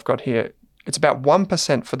screenshot that I've got here, it's about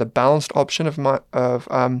 1% for the balanced option of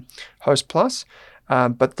Host Plus,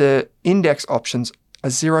 but the index options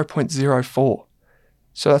are 0.04.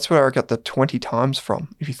 So that's where I got the 20 times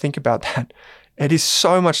from. If you think about that, it is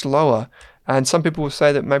so much lower. And some people will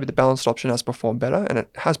say that maybe the balanced option has performed better, and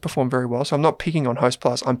it has performed very well. So I'm not picking on Host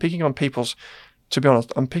Plus. I'm picking on people's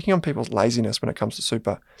laziness when it comes to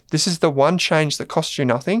super. This is the one change that costs you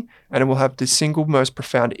nothing, and it will have the single most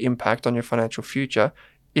profound impact on your financial future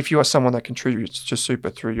if you are someone that contributes to super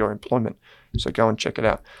through your employment. So go and check it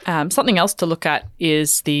out. Something else to look at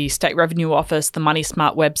is the State Revenue Office, the Money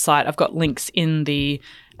Smart website. I've got links in the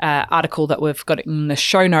article that we've got in the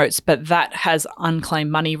show notes, but that has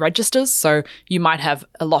unclaimed money registers. So you might have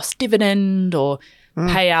a lost dividend or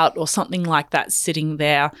payout or something like that sitting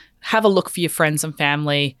there. Have a look for your friends and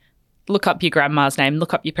family. Look up your grandma's name,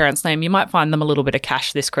 look up your parents' name. You might find them a little bit of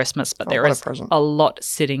cash this Christmas, but there is a lot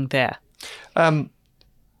sitting there.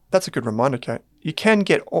 That's a good reminder, Kate. You can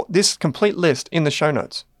get this complete list in the show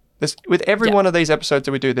notes. With every one of these episodes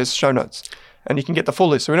that we do, there's show notes. And you can get the full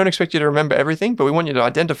list. So we don't expect you to remember everything, but we want you to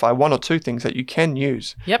identify 1 or 2 things that you can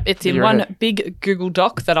use. Yep, it's in one big Google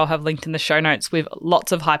Doc that I'll have linked in the show notes with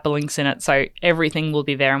lots of hyperlinks in it. So everything will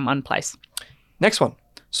be there in one place. Next one,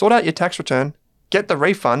 sort out your tax return, get the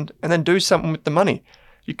refund, and then do something with the money.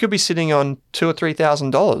 You could be sitting on $2,000 or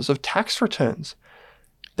 $3,000 of tax returns.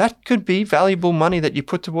 That could be valuable money that you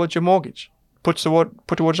put towards your mortgage, put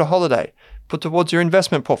towards a holiday, put towards your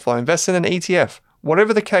investment portfolio, invest in an ETF.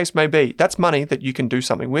 Whatever the case may be, that's money that you can do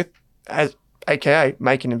something with, aka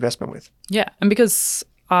make an investment with. Yeah, and because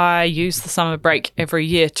I use the summer break every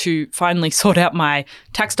year to finally sort out my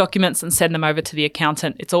tax documents and send them over to the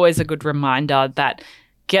accountant, it's always a good reminder that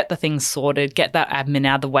get the things sorted, get that admin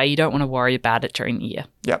out of the way. You don't want to worry about it during the year.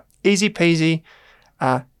 Yeah, easy peasy.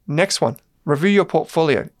 Next one, review your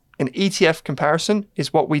portfolio. An ETF comparison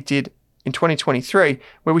is what we did in 2023,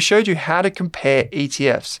 where we showed you how to compare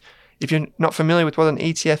ETFs. If you're not familiar with what an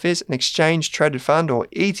ETF is, an exchange traded fund or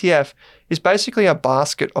ETF is basically a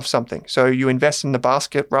basket of something. So you invest in the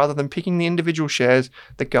basket rather than picking the individual shares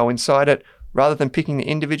that go inside it, rather than picking the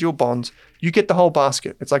individual bonds. You get the whole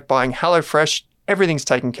basket. It's like buying HelloFresh. Everything's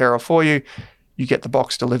taken care of for you. You get the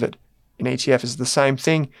box delivered. An ETF is the same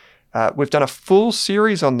thing. We've done a full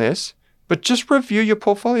series on this, but just review your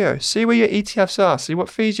portfolio. See where your ETFs are. See what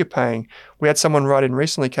fees you're paying. We had someone write in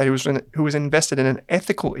recently, Kate, who was invested in an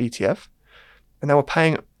ethical ETF, and they were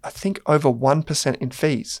paying, I think, over 1% in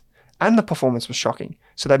fees. And the performance was shocking.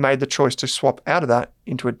 So they made the choice to swap out of that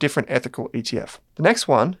into a different ethical ETF. The next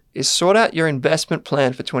one is sort out your investment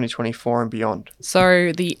plan for 2024 and beyond.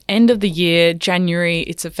 So the end of the year, January,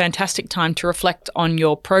 it's a fantastic time to reflect on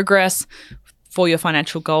your progress, for your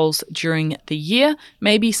financial goals during the year.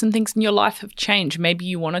 Maybe some things in your life have changed. Maybe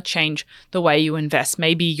you want to change the way you invest.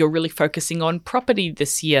 Maybe you're really focusing on property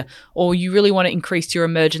this year, or you really want to increase your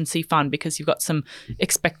emergency fund because you've got some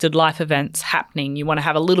expected life events happening. You want to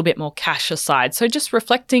have a little bit more cash aside. So just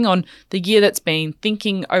reflecting on the year that's been,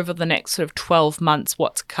 thinking over the next sort of 12 months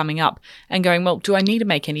what's coming up and going, well, do I need to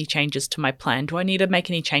make any changes to my plan? Do I need to make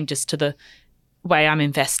any changes to the way I'm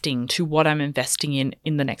investing, to what I'm investing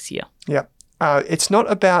in the next year? Yeah. It's not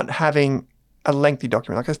about having a lengthy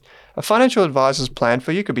document. Like a financial advisor's plan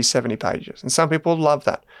for you could be 70 pages, and some people love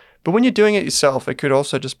that. But when you're doing it yourself, it could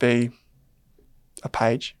also just be a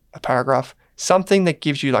page, a paragraph, something that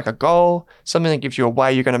gives you like a goal, something that gives you a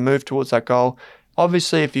way you're going to move towards that goal.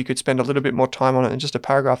 Obviously, if you could spend a little bit more time on it than just a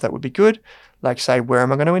paragraph, that would be good. Like say, where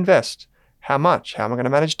am I going to invest? How much? How am I going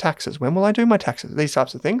to manage taxes? When will I do my taxes? These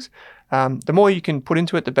types of things. The more you can put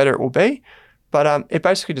into it, the better it will be. But it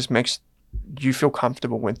basically just makes you feel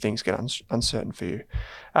comfortable when things get uncertain for you.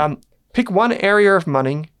 Pick one area of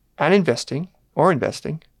money and investing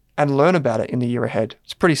and learn about it in the year ahead.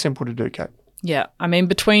 It's pretty simple to do, Kate. Yeah. I mean,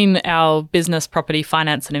 between our business, property,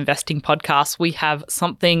 finance and investing podcasts, we have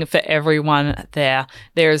something for everyone there.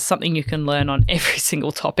 There is something you can learn on every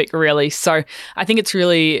single topic, really. So I think it's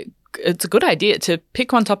a good idea to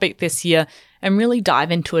pick one topic this year and really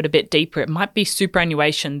dive into it a bit deeper. It might be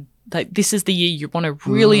superannuation. Like this is the year you want to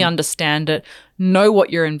really understand it, know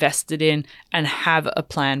what you're invested in, and have a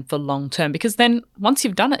plan for long term. Because then once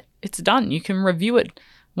you've done it, it's done. You can review it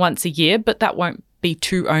once a year, but that won't be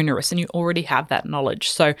too onerous and you already have that knowledge.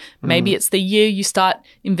 So maybe it's the year you start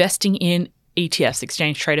investing in ETFs,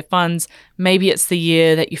 exchange traded funds. Maybe it's the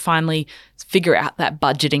year that you finally figure out that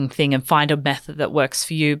budgeting thing and find a method that works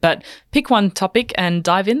for you. But pick one topic and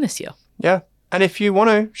dive in this year. Yeah. And if you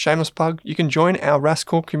want to, shameless plug, you can join our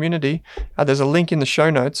Rascore community. There's a link in the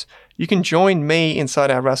show notes. You can join me inside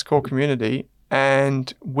our Rascore community,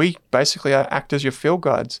 and we basically act as your field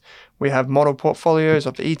guides. We have model portfolios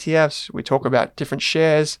of the ETFs. We talk about different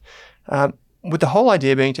shares, with the whole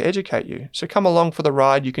idea being to educate you. So come along for the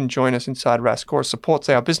ride. You can join us inside Rascore. It supports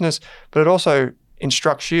our business, but it also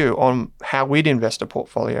instructs you on how we'd invest a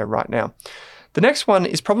portfolio right now. The next one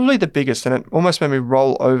is probably the biggest, and it almost made me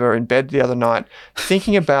roll over in bed the other night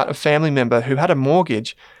thinking about a family member who had a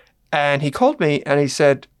mortgage, and he called me and he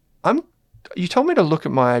said, you told me to look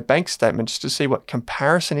at my bank statement just to see what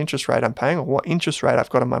comparison interest rate I'm paying or what interest rate I've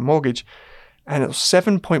got on my mortgage, and it was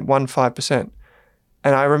 7.15%.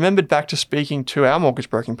 And I remembered back to speaking to our mortgage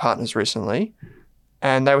broking partners recently,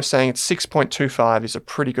 and they were saying it's 6.25 is a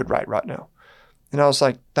pretty good rate right now. And I was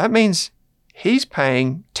like, that means he's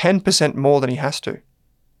paying 10% more than he has to.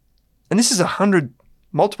 And this is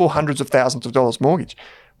multiple hundreds of thousands of dollars mortgage.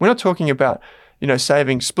 We're not talking about,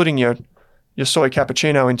 splitting your soy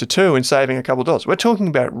cappuccino into two and saving a couple of dollars. We're talking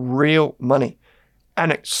about real money.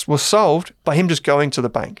 And it was solved by him just going to the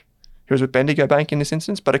bank. He was with Bendigo Bank in this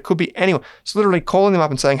instance, but it could be anyone. It's literally calling them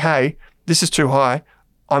up and saying, hey, this is too high.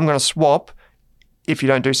 I'm going to swap if you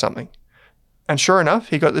don't do something. And sure enough,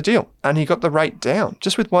 he got the deal and he got the rate down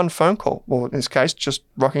just with one phone call. Well, in this case, just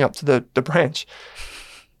rocking up to the branch.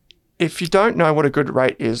 If you don't know what a good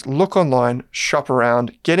rate is, look online, shop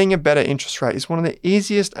around. Getting a better interest rate is one of the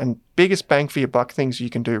easiest and biggest bang for your buck things you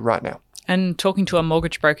can do right now. And talking to a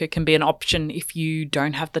mortgage broker can be an option if you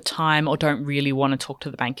don't have the time or don't really want to talk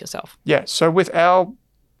to the bank yourself. Yeah. So with our,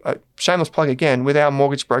 shameless plug again, with our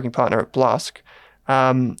mortgage broking partner at Blusk,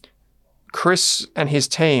 Chris and his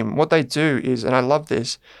team, what they do is, and I love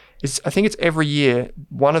this, is I think it's every year,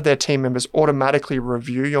 one of their team members automatically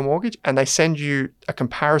review your mortgage and they send you a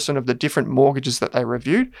comparison of the different mortgages that they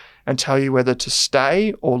reviewed and tell you whether to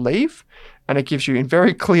stay or leave. And it gives you in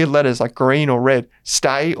very clear letters like green or red,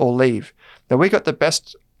 stay or leave. Now we got the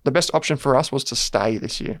best option for us was to stay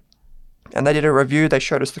this year. And they did a review, they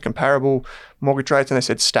showed us the comparable mortgage rates and they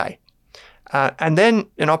said stay. And then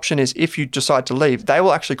an option is if you decide to leave, they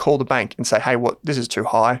will actually call the bank and say, hey, this is too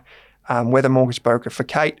high. We're the mortgage broker for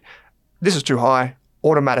Kate. This is too high.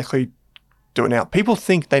 Automatically do it now. People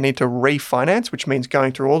think they need to refinance, which means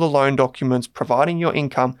going through all the loan documents, providing your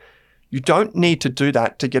income. You don't need to do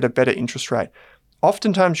that to get a better interest rate.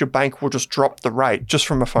 Oftentimes your bank will just drop the rate just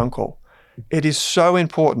from a phone call. It is so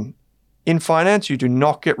important. In finance, you do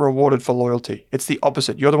not get rewarded for loyalty. It's the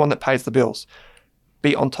opposite. You're the one that pays the bills.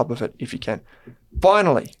 Be on top of it if you can.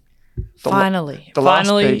 Finally, the last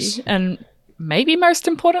piece. And maybe most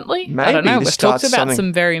importantly, I don't know, we've talked about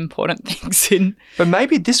some very important things in. But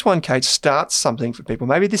maybe this one, Kate, starts something for people.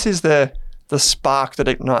 Maybe this is the spark that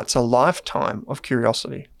ignites a lifetime of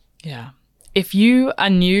curiosity. Yeah. If you are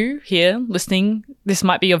new here listening, this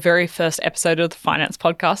might be your very first episode of the Finance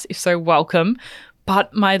Podcast. If so, welcome.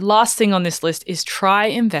 But my last thing on this list is try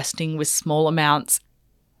investing with small amounts,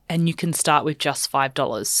 and you can start with just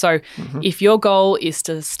 $5. So if your goal is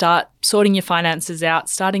to start sorting your finances out,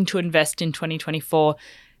 starting to invest in 2024,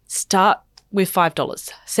 start with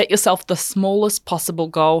 $5. Set yourself the smallest possible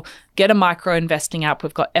goal. Get a micro investing app.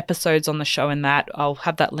 We've got episodes on the show in that. I'll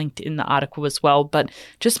have that linked in the article as well. But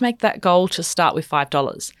just make that goal to start with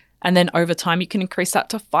 $5. And then over time, you can increase that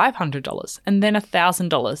to $500 and then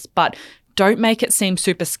 $1,000. But don't make it seem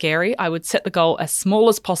super scary. I would set the goal as small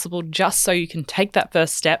as possible just so you can take that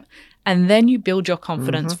first step, and then you build your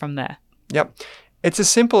confidence from there. Yep. It's as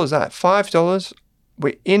simple as that. $5.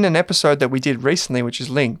 We're in an episode that we did recently, which is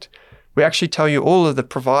linked. We actually tell you all of the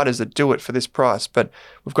providers that do it for this price. But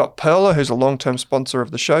we've got Pearler, who's a long-term sponsor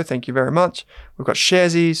of the show. Thank you very much. We've got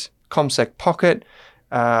Sharesies, CommSec Pocket,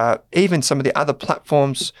 even some of the other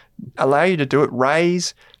platforms allow you to do it.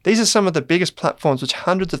 Raise. These are some of the biggest platforms which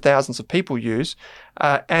hundreds of thousands of people use.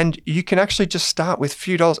 And you can actually just start with a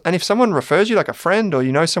few dollars. And if someone refers you, like a friend or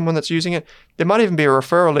you know someone that's using it, there might even be a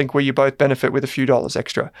referral link where you both benefit with a few dollars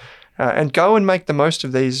extra. And go and make the most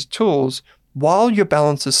of these tools while your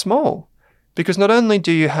balance is small. Because not only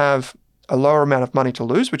do you have a lower amount of money to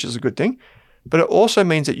lose, which is a good thing, but it also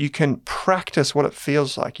means that you can practice what it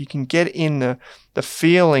feels like. You can get in the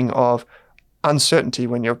feeling of uncertainty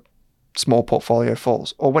when your small portfolio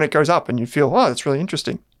falls, or when it goes up and you feel, oh, that's really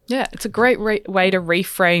interesting. Yeah, it's a great way to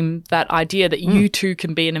reframe that idea that you too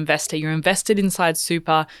can be an investor. You're invested inside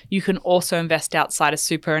super. You can also invest outside of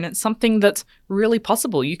super. And it's something that's really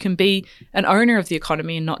possible. You can be an owner of the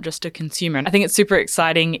economy and not just a consumer. And I think it's super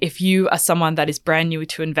exciting if you are someone that is brand new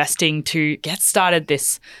to investing to get started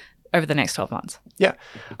this over the next 12 months. Yeah,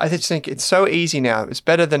 I just think it's so easy now. It's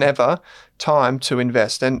better than ever time to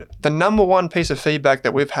invest. And the number one piece of feedback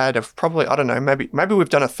that we've had of probably, I don't know, maybe we've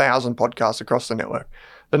done 1,000 podcasts across the network.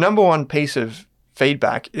 The number one piece of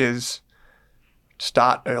feedback is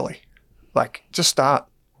start early. Like, just start.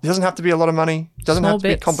 It doesn't have to be a lot of money. It doesn't have to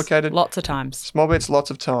be complicated. Lots of times. Small bits, lots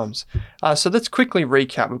of times. So let's quickly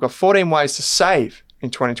recap. We've got 14 ways to save in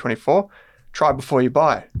 2024. Try before you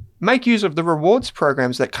buy. Make use of the rewards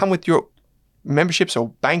programs that come with your memberships or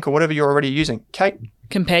bank or whatever you're already using. Kate?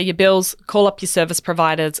 Compare your bills, call up your service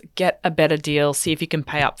providers, get a better deal, see if you can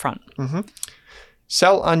pay up front.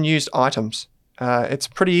 Sell unused items. It's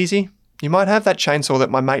pretty easy. You might have that chainsaw that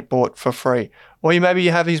my mate bought for free. Or maybe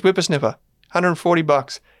you have his whippersnipper,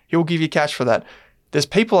 $140. He'll give you cash for that. There's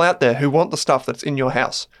people out there who want the stuff that's in your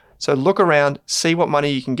house. So look around, see what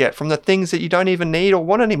money you can get from the things that you don't even need or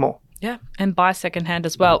want anymore. Yeah, and buy secondhand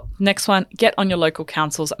as well. Next one, get on your local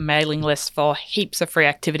council's mailing list for heaps of free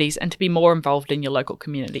activities and to be more involved in your local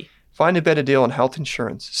community. Find a better deal on health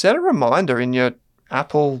insurance. Set a reminder in your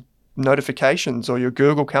Apple notifications or your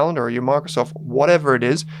Google Calendar or your Microsoft, whatever it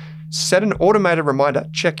is. Set an automated reminder,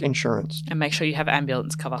 check insurance. And make sure you have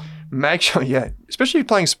ambulance cover. Make sure, especially if you're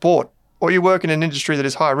playing sport or you work in an industry that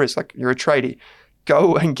is high risk, like you're a tradie,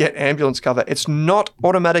 go and get ambulance cover. It's not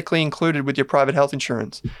automatically included with your private health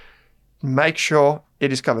insurance. Make sure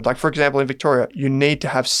it is covered. Like, for example, in Victoria, you need to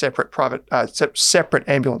have separate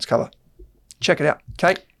ambulance cover. Check it out.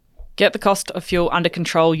 Kate? Get the cost of fuel under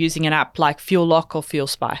control using an app like Fuel Lock or Fuel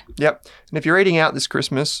Spy. Yep. And if you're eating out this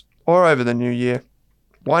Christmas or over the new year,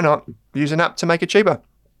 why not use an app to make it cheaper?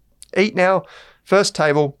 Eat Now, First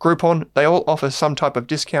Table, Groupon, they all offer some type of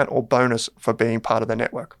discount or bonus for being part of the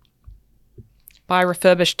network. Buy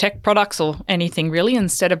refurbished tech products or anything really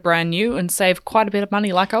instead of brand new and save quite a bit of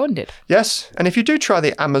money like Owen did. Yes, and if you do try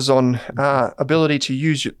the Amazon ability to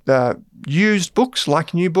use used books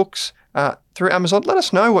like new books through Amazon, let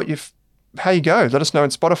us know how you go. Let us know in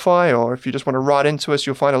Spotify, or if you just want to write into us,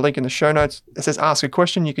 you'll find a link in the show notes. It says ask a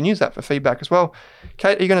question. You can use that for feedback as well.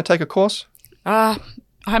 Kate, are you going to take a course?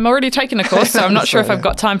 I'm already taking a course, so I'm not sure if I've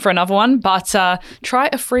got time for another one, but try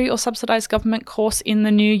a free or subsidised government course in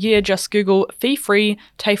the new year. Just Google fee-free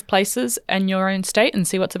TAFE places in your own state and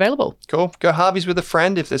see what's available. Cool. Go Harvey's with a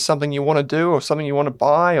friend. If there's something you want to do or something you want to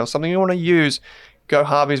buy or something you want to use, go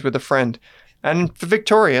Harvey's with a friend. And for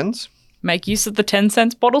Victorians, make use of the 10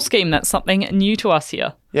 cents bottle scheme. That's something new to us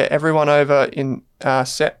here. Yeah, everyone over in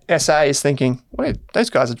SA is thinking, wait,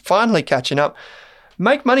 those guys are finally catching up.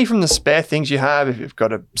 Make money from the spare things you have. If you've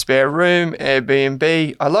got a spare room,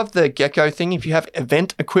 Airbnb. I love the Gecko thing. If you have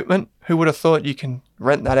event equipment, who would have thought you can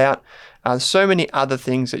rent that out? There's so many other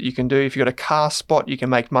things that you can do. If you've got a car spot, you can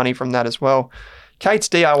make money from that as well. Kate's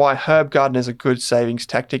DIY herb garden is a good savings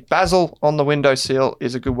tactic. Basil on the windowsill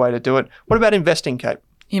is a good way to do it. What about investing, Kate?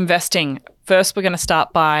 Investing. First, we're going to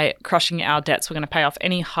start by crushing our debts. We're going to pay off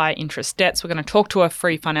any high interest debts. We're going to talk to a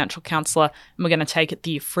free financial counselor, and we're going to take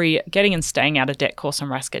the free Getting and Staying Out of Debt course on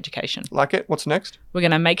Rask Education. Like it? What's next? We're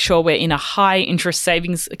going to make sure we're in a high interest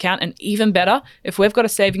savings account, and even better, if we've got a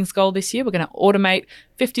savings goal this year, we're going to automate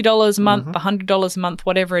 $50 a month, $100 a month,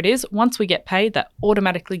 whatever it is. Once we get paid, that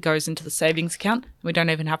automatically goes into the savings account. We don't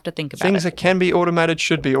even have to think about Things it. that can be automated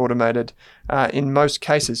should be automated in most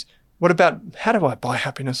cases. What about how do I buy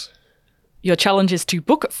happiness? Your challenge is to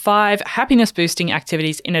book 5 happiness-boosting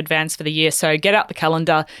activities in advance for the year. So get out the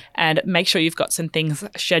calendar and make sure you've got some things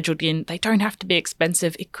scheduled in. They don't have to be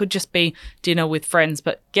expensive. It could just be dinner with friends,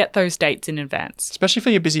 but get those dates in advance. Especially for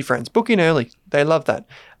your busy friends. Book in early. They love that.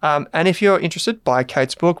 And if you're interested, buy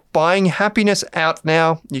Kate's book, Buying Happiness, out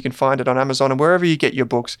now. You can find it on Amazon and wherever you get your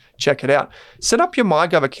books. Check it out. Set up your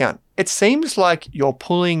MyGov account. It seems like you're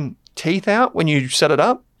pulling teeth out when you set it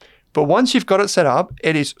up. But once you've got it set up,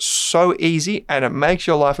 it is so easy and it makes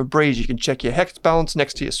your life a breeze. You can check your HEX balance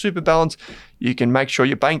next to your super balance. You can make sure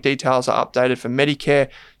your bank details are updated for Medicare.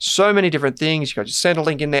 So many different things. You got your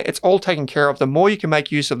Centrelink in there. It's all taken care of. The more you can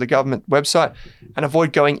make use of the government website and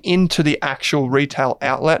avoid going into the actual retail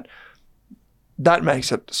outlet, that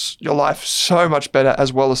makes it your life so much better,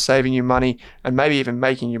 as well as saving you money and maybe even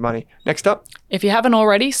making you money. Next up. If you haven't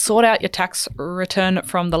already, sort out your tax return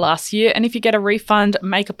from the last year. And if you get a refund,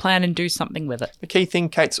 make a plan and do something with it. The key thing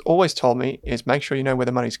Kate's always told me is make sure you know where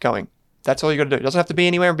the money's going. That's all you got to do. It doesn't have to be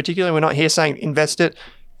anywhere in particular. We're not here saying invest it,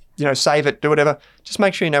 save it, do whatever. Just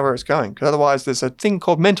make sure you know where it's going, because otherwise there's a thing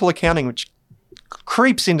called mental accounting which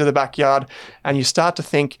creeps into the backyard and you start to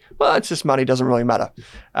think, well, it's just money, doesn't really matter.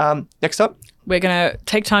 Next up. We're going to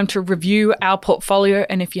take time to review our portfolio.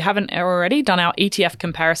 And if you haven't already done our ETF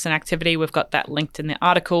comparison activity, we've got that linked in the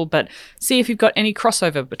article. But see if you've got any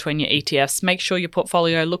crossover between your ETFs. Make sure your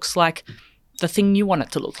portfolio looks like the thing you want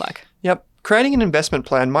it to look like. Yep. Creating an investment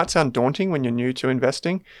plan might sound daunting when you're new to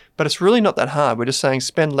investing, but it's really not that hard. We're just saying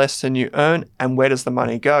spend less than you earn, and where does the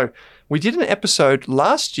money go? We did an episode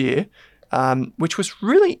last year, which was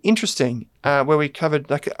really interesting, where we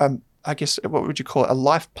covered I guess, what would you call it, a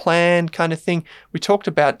life plan kind of thing. We talked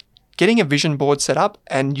about getting a vision board set up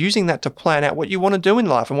and using that to plan out what you want to do in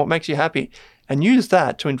life and what makes you happy, and use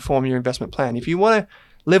that to inform your investment plan. If you want to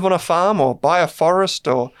live on a farm or buy a forest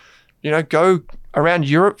or, go around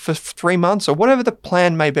Europe for 3 months or whatever the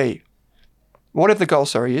plan may be, whatever the goal,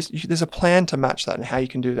 is, there's a plan to match that and how you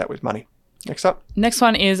can do that with money. Next up. Next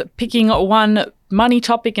one is picking one money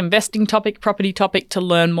topic, investing topic, property topic to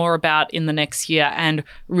learn more about in the next year and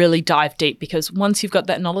really dive deep, because once you've got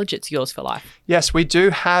that knowledge, it's yours for life. Yes, we do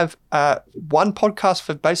have one podcast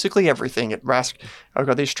for basically everything at Rask. I've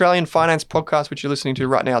got the Australian Finance podcast, which you're listening to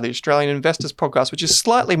right now, the Australian Investors podcast, which is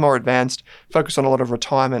slightly more advanced, focused on a lot of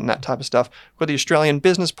retirement and that type of stuff. We've got the Australian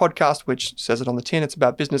Business podcast, which says it on the tin, it's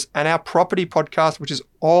about business, and our Property podcast, which is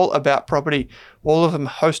all about property. All of them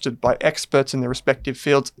hosted by experts in their respective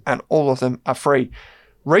fields, and all of them are free.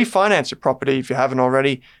 Refinance your property if you haven't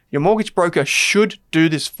already. Your mortgage broker should do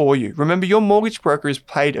this for you. Remember, your mortgage broker is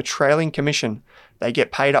paid a trailing commission. They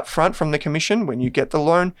get paid up front from the commission when you get the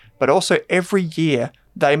loan, but also every year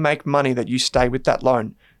they make money that you stay with that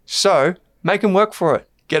loan. So make them work for it.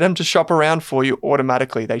 Get them to shop around for you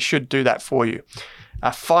automatically. They should do that for you.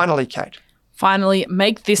 Finally, Kate. Finally,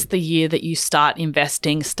 make this the year that you start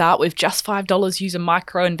investing. Start with just $5, use a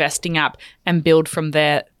micro investing app, and build from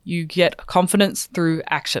there. You get confidence through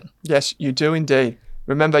action. Yes, you do indeed.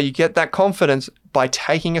 Remember, you get that confidence by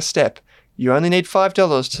taking a step. You only need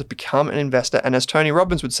 $5 to become an investor. And as Tony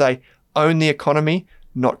Robbins would say, own the economy,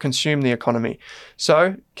 not consume the economy.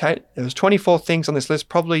 So, Kate, there was 24 things on this list,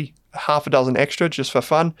 probably half a dozen extra just for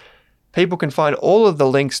fun. People can find all of the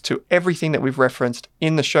links to everything that we've referenced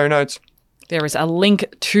in the show notes. There is a link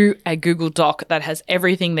to a Google Doc that has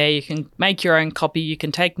everything there. You can make your own copy. You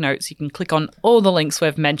can take notes. You can click on all the links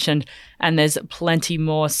we've mentioned, and there's plenty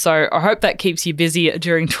more. So I hope that keeps you busy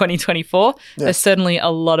during 2024. Yes. There's certainly a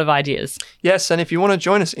lot of ideas. Yes, and if you want to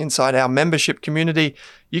join us inside our membership community,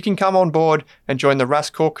 you can come on board and join the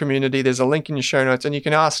Rask Core community. There's a link in your show notes, and you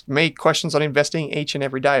can ask me questions on investing each and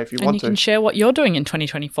every day if you want to. And you can share what you're doing in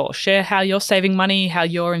 2024. Share how you're saving money, how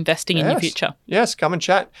you're investing in your future. Yes, come and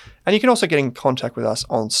chat. And you can also get in contact with us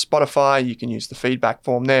on Spotify. You can use the feedback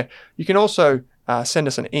form there. You can also send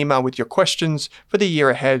us an email with your questions for the year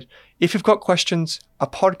ahead. If you've got questions, a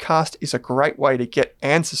podcast is a great way to get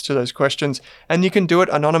answers to those questions, and you can do it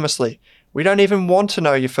anonymously. We don't even want to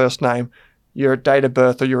know your first name, your date of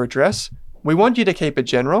birth, or your address. We want you to keep it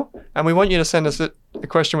general, and we want you to send us a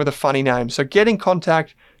question with a funny name. So get in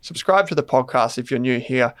contact, subscribe to the podcast if you're new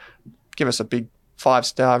here, give us a big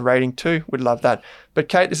 5-star rating too. We'd love that. But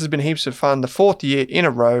Kate, this has been heaps of fun. The 4th year in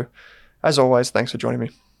a row. As always, thanks for joining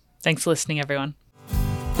me. Thanks for listening, everyone.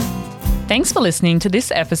 Thanks for listening to this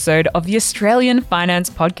episode of the Australian Finance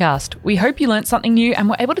Podcast. We hope you learned something new and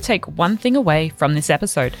were able to take one thing away from this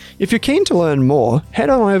episode. If you're keen to learn more, head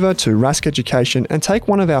on over to Rask Education and take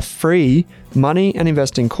one of our free money and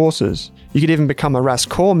investing courses. You could even become a Rask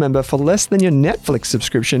Core member for less than your Netflix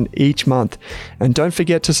subscription each month. And don't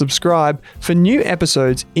forget to subscribe for new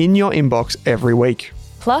episodes in your inbox every week.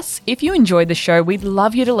 Plus, if you enjoyed the show, we'd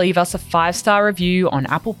love you to leave us a 5-star review on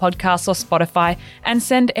Apple Podcasts or Spotify and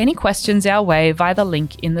send any questions our way via the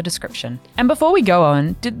link in the description. And before we go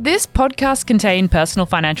on, did this podcast contain personal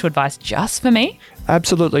financial advice just for me?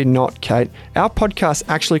 Absolutely not, Kate. Our podcast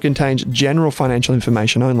actually contains general financial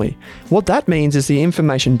information only. What that means is the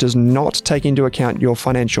information does not take into account your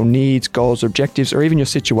financial needs, goals, objectives, or even your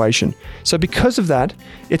situation. So because of that,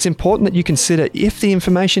 it's important that you consider if the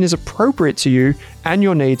information is appropriate to you and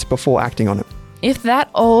your needs before acting on it. If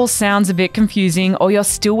that all sounds a bit confusing or you're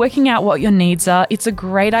still working out what your needs are, it's a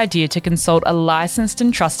great idea to consult a licensed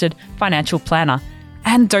and trusted financial planner.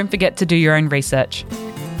 And don't forget to do your own research.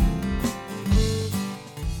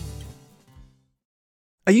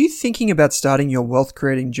 Are you thinking about starting your wealth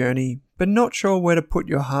creating journey, but not sure where to put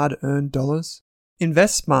your hard-earned dollars?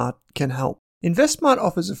 InvestSmart can help. InvestSmart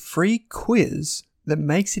offers a free quiz that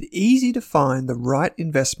makes it easy to find the right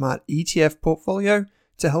InvestSmart ETF portfolio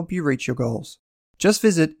to help you reach your goals. Just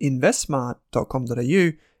visit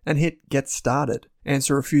investsmart.com.au and hit Get Started.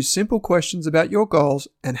 Answer a few simple questions about your goals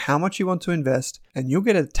and how much you want to invest, and you'll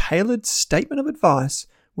get a tailored statement of advice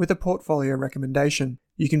with a portfolio recommendation.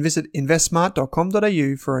 You can visit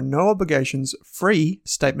investsmart.com.au for a no obligations free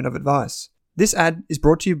statement of advice. This ad is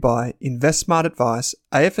brought to you by InvestSmart Advice,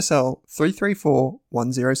 AFSL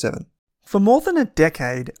 334107. For more than a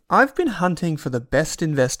decade, I've been hunting for the best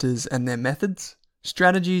investors and their methods,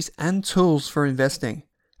 strategies, and tools for investing.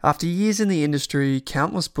 After years in the industry,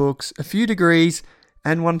 countless books, a few degrees,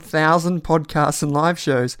 and 1,000 podcasts and live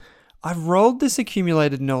shows, I've rolled this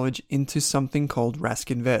accumulated knowledge into something called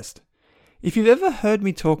Rask Invest. If you've ever heard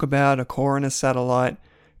me talk about a core and a satellite,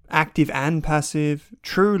 active and passive,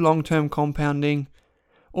 true long-term compounding,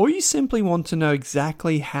 or you simply want to know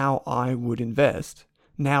exactly how I would invest,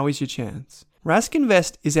 now is your chance. Rask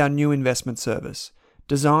Invest is our new investment service,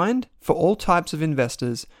 designed for all types of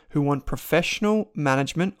investors who want professional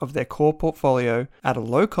management of their core portfolio at a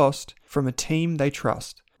low cost from a team they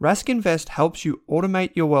trust. Rask Invest helps you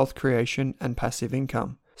automate your wealth creation and passive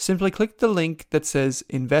income. Simply click the link that says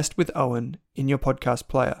Invest with Owen in your podcast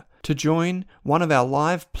player to join one of our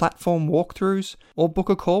live platform walkthroughs or book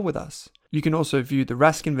a call with us. You can also view the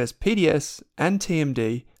Rask Invest PDS and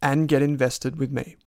TMD and get invested with me.